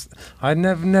 I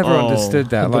never understood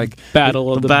that. Like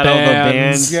battle of the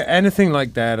bands. Yeah, anything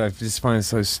like that, I just find it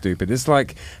so stupid. It's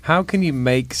like, how you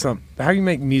make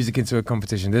music into a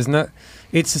competition?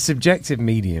 It's a subjective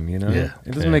medium, you know? Yeah.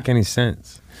 It doesn't make any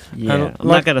sense. Yeah, I'm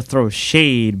not gonna throw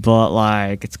shade, but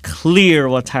like it's clear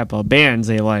what type of bands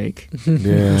they like.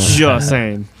 Yeah, just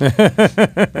saying.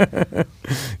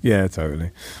 Yeah,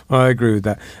 totally. I agree with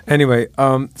that. Anyway,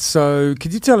 so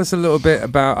could you tell us a little bit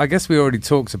about? I guess we already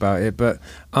talked about it, but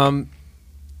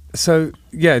so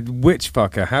yeah, Witch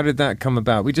Fucker. How did that come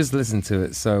about? We just listened to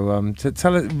it, so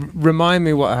remind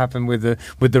me what happened with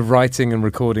the writing and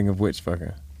recording of Witch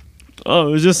Fucker. Oh,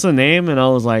 it was just a name, and I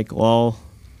was like, well,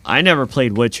 I never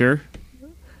played Witcher.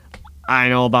 I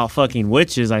know about fucking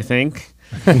witches, I think.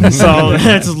 So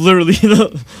that's literally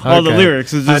all the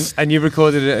lyrics. It's just, and you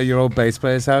recorded it at your old bass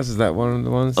player's house? Is that one of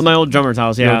the ones? At my old drummer's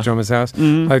house, yeah. Your old drummer's house?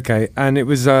 Mm-hmm. Okay, and it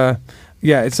was,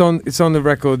 it's on the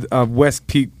record West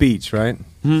Puke Beach, right?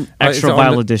 Mm-hmm. Extra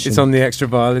Vile Edition. It's on the Extra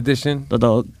Vile Edition?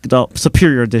 The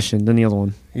superior edition than the other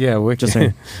one. Yeah, wicked. Just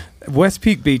saying. West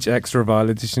Peak Beach Extra Vile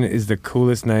Edition is the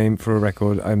coolest name for a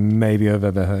record I've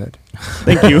ever heard.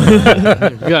 Thank you.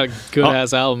 We got a good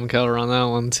ass album cover on that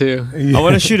one too. Yeah. I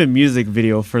want to shoot a music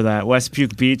video for that West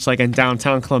Puke Beach, like in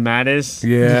downtown Clematis.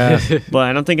 Yeah, but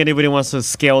I don't think anybody wants to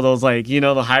scale those, like, you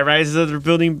know, the high rises that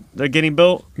they're getting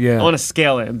built. Yeah, I want to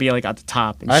scale it and be like at the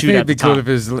top and I shoot think at it'd be the top.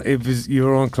 cool if you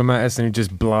were on Clematis and you're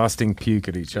just blasting puke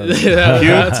at each other. Yeah,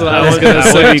 that's what I was gonna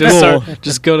That would say. be cool.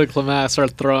 Just go to Clematis,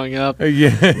 start throwing up. Yeah.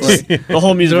 The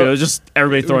whole music video is just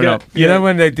everybody throwing up. You know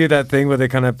when they do that thing where they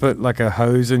kind of put like a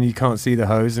hose and you can't see the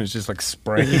hose and it's just like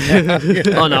spraying?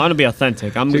 Oh no, I want to be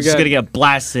authentic. I'm just gonna get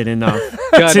blasted enough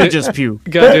Gotta to do- just puke.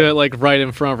 Gotta do it like right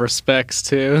in front of her specs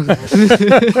too.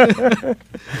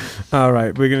 All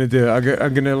right, we're gonna do it.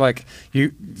 I'm gonna like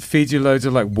feed you loads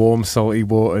of like warm salty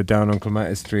water down on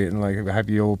Clematis Street and like have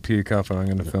you all puke up and I'm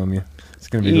gonna film you. It's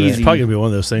gonna be Easy. It's probably gonna be one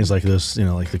of those things like this, you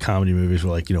know, like the comedy movies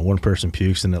where like, you know, one person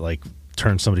pukes and it like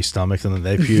turns somebody's stomach and then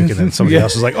they puke and then somebody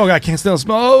else is like, oh, I can't still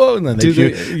smell, and then they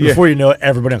puke. Before you know it,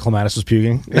 everybody on Clematis was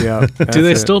puking. Yeah. Do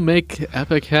they still make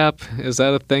Epic Hap? Is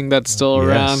that a thing that's still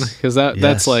around? Because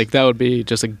that's like, that would be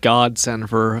just a godsend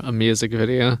for a music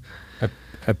video.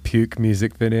 A puke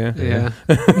music video. Yeah.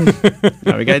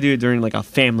 No, we gotta do it during like a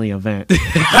family event.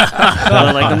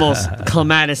 Like the most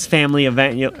clematis family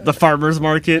event, the farmers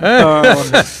market.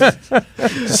 Just start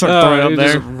throwing up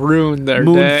there. Just ruin their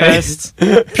Moon day. Fest.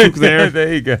 Puke there.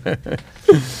 There you go.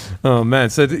 Oh man!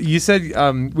 So you said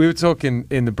we were talking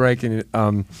in the break, and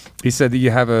he said that you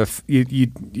have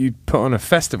you put on a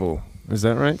festival. Is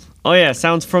that right? Oh yeah,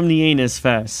 Sounds from the Anus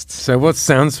Fest. So what's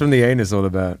Sounds from the Anus all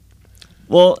about?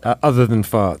 Well, other than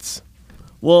farts.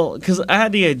 Well, because I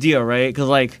had the idea, right? Because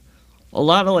like a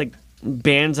lot of like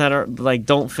bands that are like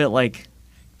don't fit like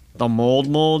the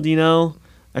mold, you know.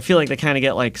 I feel like they kind of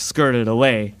get like skirted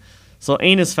away. So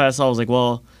Anus Fest, I was like,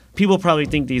 well, people probably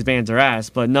think these bands are ass,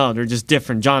 but no, they're just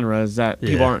different genres that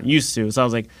people aren't used to. So I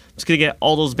was like, I'm just gonna get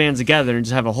all those bands together and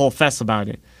just have a whole fest about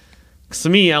it. Because to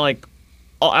me, I like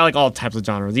all types of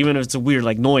genres, even if it's a weird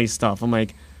like noise stuff. I'm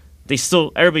like,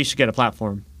 everybody should get a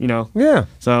platform, you know? Yeah.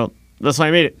 So that's why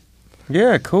I made it.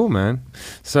 Yeah, cool, man.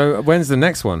 So when's the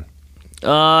next one?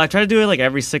 I try to do it like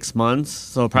every 6 months,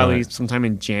 so probably sometime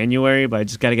in January, but I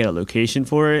just got to get a location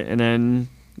for it, and then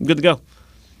I'm good to go.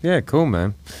 Yeah, cool,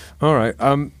 man. All right.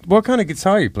 What kind of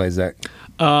guitar you play, Zach?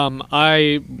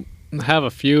 I have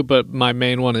a few, but my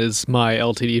main one is my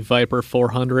LTD Viper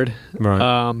 400.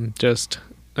 Right.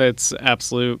 It's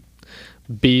absolute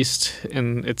beast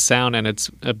in its sound, and it's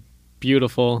a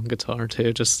beautiful guitar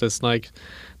too. Just this like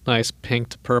nice pink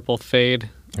to purple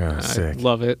fade. Oh, sick. I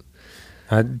love it.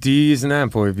 Do you use an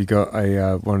amp, or have you got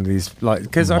a one of these? Like,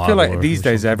 because I feel like Modeler these or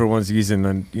days something. everyone's using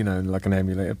like an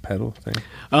emulator pedal thing.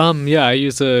 Yeah, I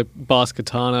use a Boss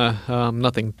Katana.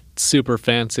 Nothing super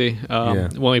fancy. Yeah.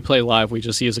 When we play live, we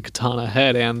just use a Katana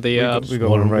head and the. We got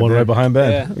One one right behind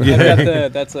yeah, Ben. I've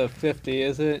got that's a 50,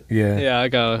 is it? Yeah. Yeah, I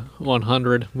got a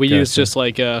 100. We use Gotcha. just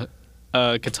like a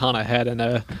Katana head and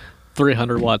a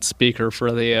 300-watt speaker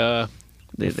for the.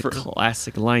 The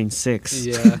classic Line 6.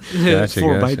 Yeah. Gotcha,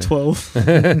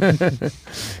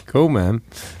 4x12. Cool, man.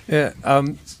 Yeah.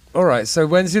 All right. So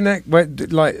when's your next?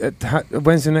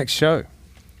 When's your next show?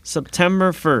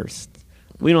 September 1st.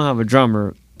 We don't have a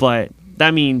drummer, but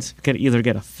that means we could either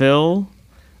get a fill.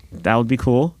 That would be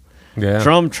cool. Yeah.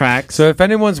 Drum tracks. So if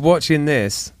anyone's watching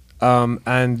this,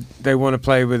 and they want to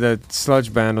play with a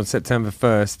sludge band on September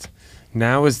 1st,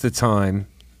 now is the time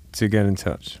to get in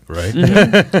touch. Right.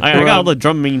 I got all the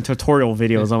drumming tutorial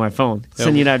videos on my phone.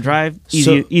 Send you that drive.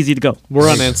 Easy to go. We're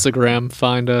on Instagram.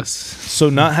 Find us. So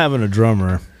not having a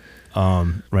drummer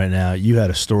right now, you had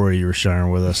a story you were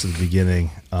sharing with us at the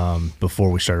beginning before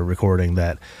we started recording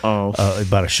that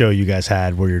about a show you guys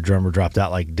had where your drummer dropped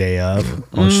out like day of.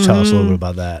 Why don't you tell us a little bit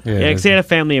about that? Yeah, because they had a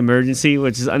family emergency,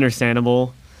 which is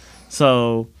understandable.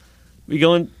 So we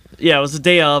go in. Yeah, it was the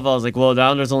day of. I was like, well,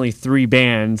 now there's only 3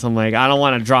 bands. I'm like, I don't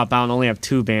want to drop out and only have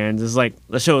 2 bands. It's like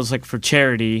the show was like for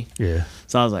charity. Yeah.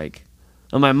 So I was like,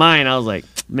 in my mind, I was like,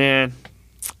 man,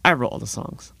 I wrote all the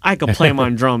songs. I could play them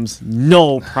on drums,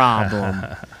 no problem.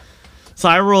 So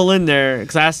I roll in there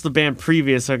because I asked the band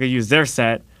previous so I could use their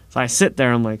set. So I sit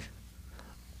there. I'm like,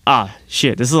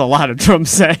 shit, this is a lot of drum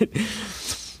set.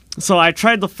 So I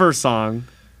tried the first song.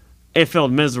 It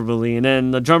failed miserably. And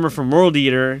then the drummer from World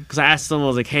Eater, because I asked him, I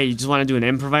was like, hey, you just want to do an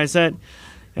improvised set?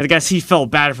 And I guess he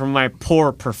felt bad for my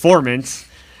poor performance.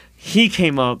 He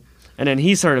came up, and then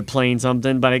he started playing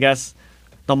something, but I guess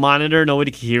the monitor,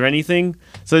 nobody could hear anything.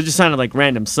 So it just sounded like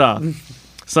random stuff.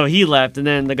 So he left, and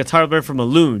then the guitar player from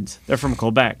Balloons, they're from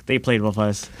Quebec. They played with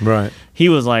us. Right. He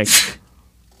was like,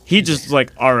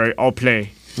 all right, I'll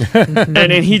play. And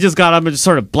then he just got up and just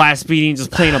started blast beating,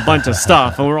 just playing a bunch of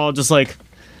stuff. And we're all just like,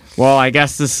 well, I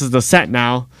guess this is the set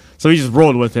now. So we just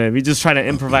rolled with it. We just tried to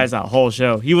improvise that whole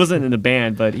show. He wasn't in the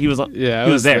band, but he was. Yeah,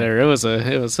 he was there. It was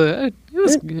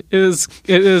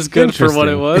good for what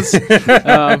it was.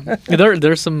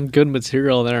 There's some good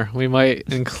material there. We might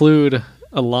include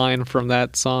a line from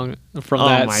that song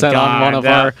that set on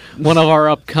one of our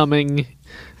upcoming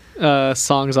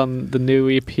songs on the new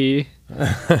EP.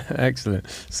 Excellent.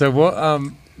 So what?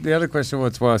 The other question I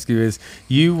want to ask you is,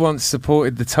 you once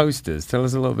supported the Toasters. Tell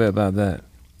us a little bit about that.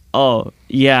 Oh,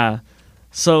 yeah.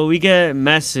 So we get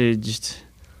messaged.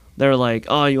 They're like,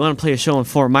 oh, you want to play a show in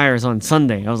Fort Myers on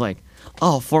Sunday? I was like,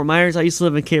 oh, Fort Myers? I used to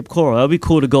live in Cape Coral. That would be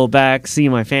cool to go back, see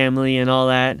my family and all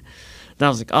that. And I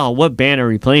was like, oh, what band are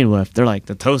we playing with? They're like,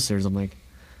 the Toasters. I'm like,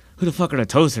 who the fuck are the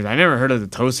Toasters? I never heard of the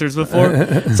Toasters before.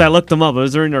 So I looked them up. It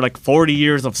was during their like 40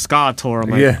 years of ska tour.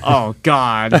 I'm like, oh,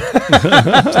 God.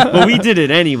 But we did it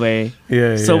anyway.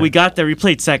 Yeah. So we got there. We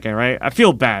played second, right? I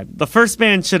feel bad. The first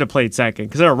band should have played second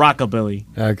because they're rockabilly.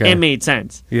 Okay. It made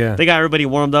sense. Yeah. They got everybody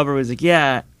warmed up. Everybody's like,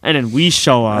 yeah. And then we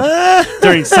show up.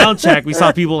 During sound check, we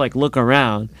saw people like look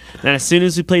around. And as soon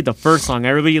as we played the first song,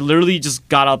 everybody literally just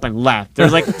got up and left.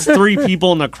 There's like 3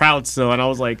 people in the crowd still. And I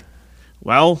was like,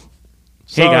 well...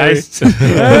 Hey guys, but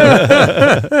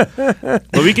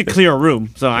we could clear a room,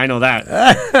 so I know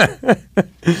that.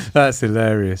 That's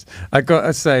hilarious. I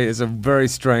gotta say, it's a very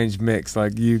strange mix,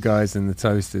 like you guys and the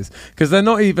Toasters, because they're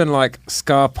not even like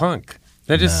ska punk.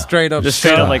 They're just straight up, just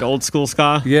straight up like old school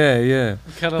ska. Yeah.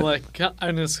 Kind of like,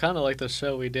 and it's kind of like the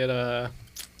show we did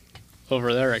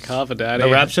over there at Kava Daddy. The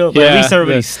rap show, but at least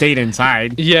everybody stayed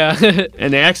inside. Yeah,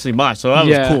 and they actually moshed, so that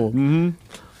was cool. Mm-hmm.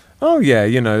 Oh yeah,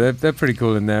 they're pretty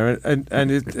cool in there, and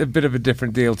it's a bit of a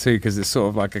different deal too, because it's sort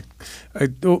of like a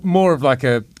more of like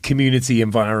a community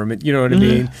environment. You know what I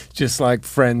mean? Just like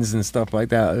friends and stuff like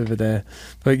that over there.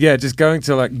 But yeah, just going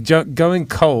to like going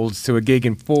cold to a gig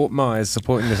in Fort Myers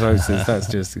supporting the Toasters. That's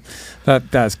just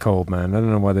that's cold, man. I don't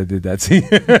know why they did that to you.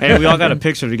 Hey, we all got a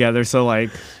picture together, so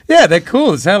like. Yeah, they're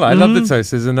cool as hell. I love the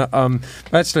Toasters, and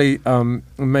actually I'm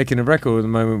making a record at the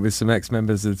moment with some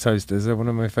ex-members of the Toasters. They're one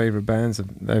of my favourite bands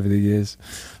over the years.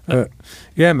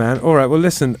 Yeah, man. All right. Well,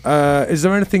 listen. Is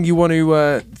there anything you want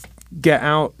to get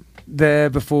out there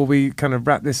before we kind of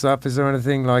wrap this up? Is there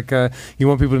anything like you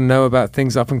want people to know about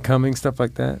things up and coming, stuff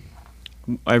like that?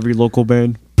 Every local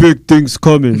band, big things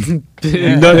coming.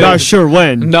 Not sure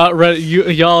when. Not ready.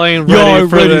 Y'all ain't ready Y'all ain't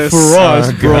for ready this. for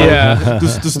us, bro. Yeah.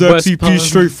 This next EP Palm.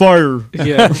 straight fire.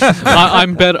 Yeah,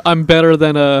 I'm better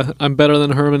than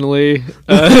Herman Lee.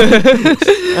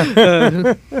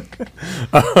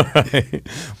 All right.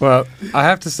 Well, I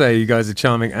have to say, you guys are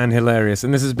charming and hilarious,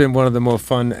 and this has been one of the more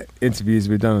fun interviews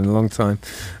we've done in a long time.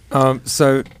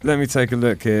 So let me take a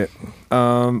look here.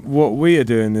 What we are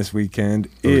doing this weekend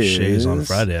is O'Shea's on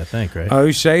Friday, I think, right?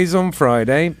 O'Shea's on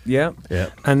Friday, yeah.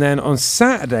 And then on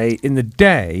Saturday in the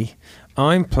day,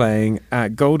 I'm playing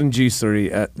at Golden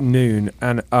Juicery at noon,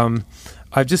 and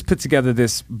I've just put together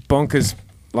this bonkers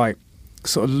like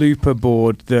sort of looper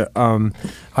board that I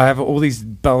have all these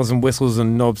bells and whistles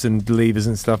and knobs and levers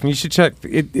and stuff, and you should check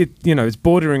it. It's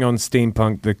bordering on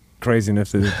steampunk, the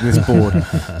craziness of this board.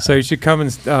 So you should come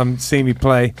and see me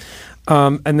play.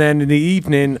 And then in the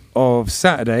evening of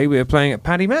Saturday, we are playing at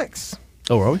Paddy Mac's.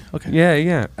 Oh, are we? Okay.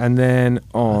 Yeah. And then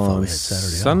on we had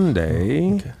Saturday off.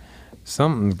 Sunday, Okay.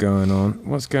 something's going on.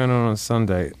 What's going on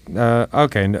Sunday?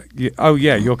 Okay.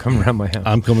 You're coming around my house.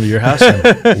 I'm coming to your house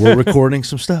and we're recording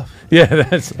some stuff. I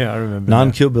remember.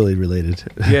 Non-Killbilly related.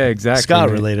 Yeah, exactly. Ska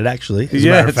related, actually. As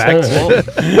Yeah, a matter of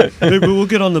fact. Hey, but we'll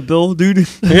get on the bill, dude. We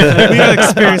got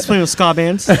experience playing with ska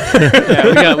bands.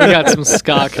 Yeah, we got some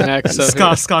ska connects.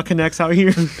 Ska connects out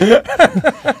here.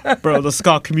 Bro, the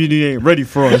ska community ain't ready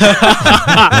for us.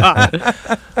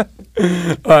 All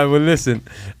right. Well, listen.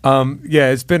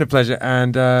 It's been a pleasure,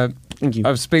 and Thank you.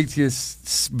 I'll speak to you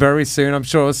very soon. I'm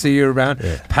sure I'll see you around.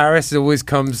 Yeah. Paris always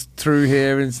comes through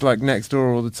here, and it's like next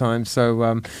door all the time. So,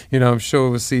 I'm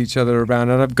sure we'll see each other around.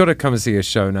 And I've got to come and see a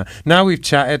show now. Now we've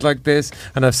chatted like this,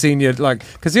 and I've seen you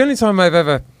because the only time I've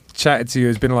ever chatted to you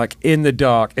has been like in the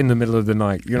dark, in the middle of the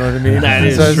night. You know what I mean? That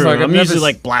is it's true. like, I'm I've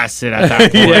usually never blasted at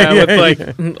that point. Yeah, with like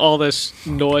all this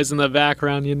noise in the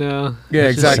background, Yeah, It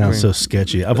exactly. sounds so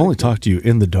sketchy. I've only talked to you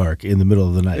in the dark, in the middle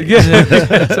of the night. Yeah,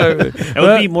 totally. It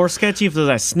would be more sketchy if there was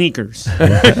at sneakers.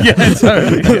 Yeah,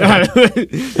 totally.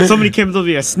 Somebody came up to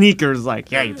me at sneakers,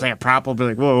 like, yeah, you play a prop. I'll be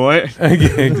like, whoa, what?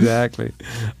 Yeah, exactly.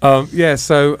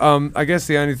 So I guess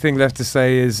the only thing left to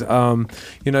say is,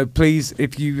 please,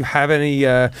 if you have any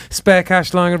spare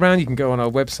cash lying around, you can go on our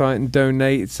website and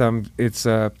donate. It's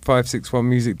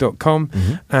 561music.com.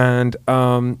 And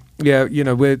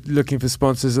we're looking for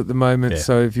sponsors at the moment. Yeah.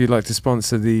 So if you'd like to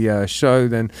sponsor the show,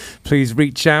 then please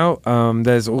reach out.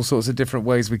 There's all sorts of different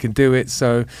ways we can do it.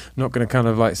 So I'm not going to kind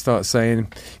of like start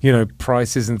saying,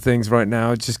 prices and things right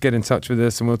now. Just get in touch with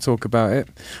us and we'll talk about it.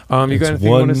 You got anything you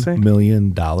want to say? $1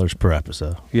 million per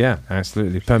episode. Yeah,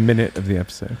 absolutely. Per minute of the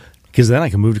episode. Because then I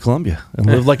can move to Colombia and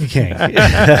live like a king. Might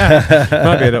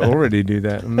be able to already do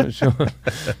that. I'm not sure.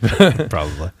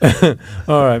 Probably.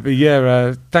 All right. But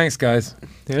thanks, guys.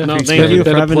 Yeah, No, it's thank you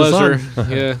been for a having us pleasure. on.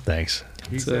 Yeah. Thanks.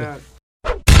 Peace So- out.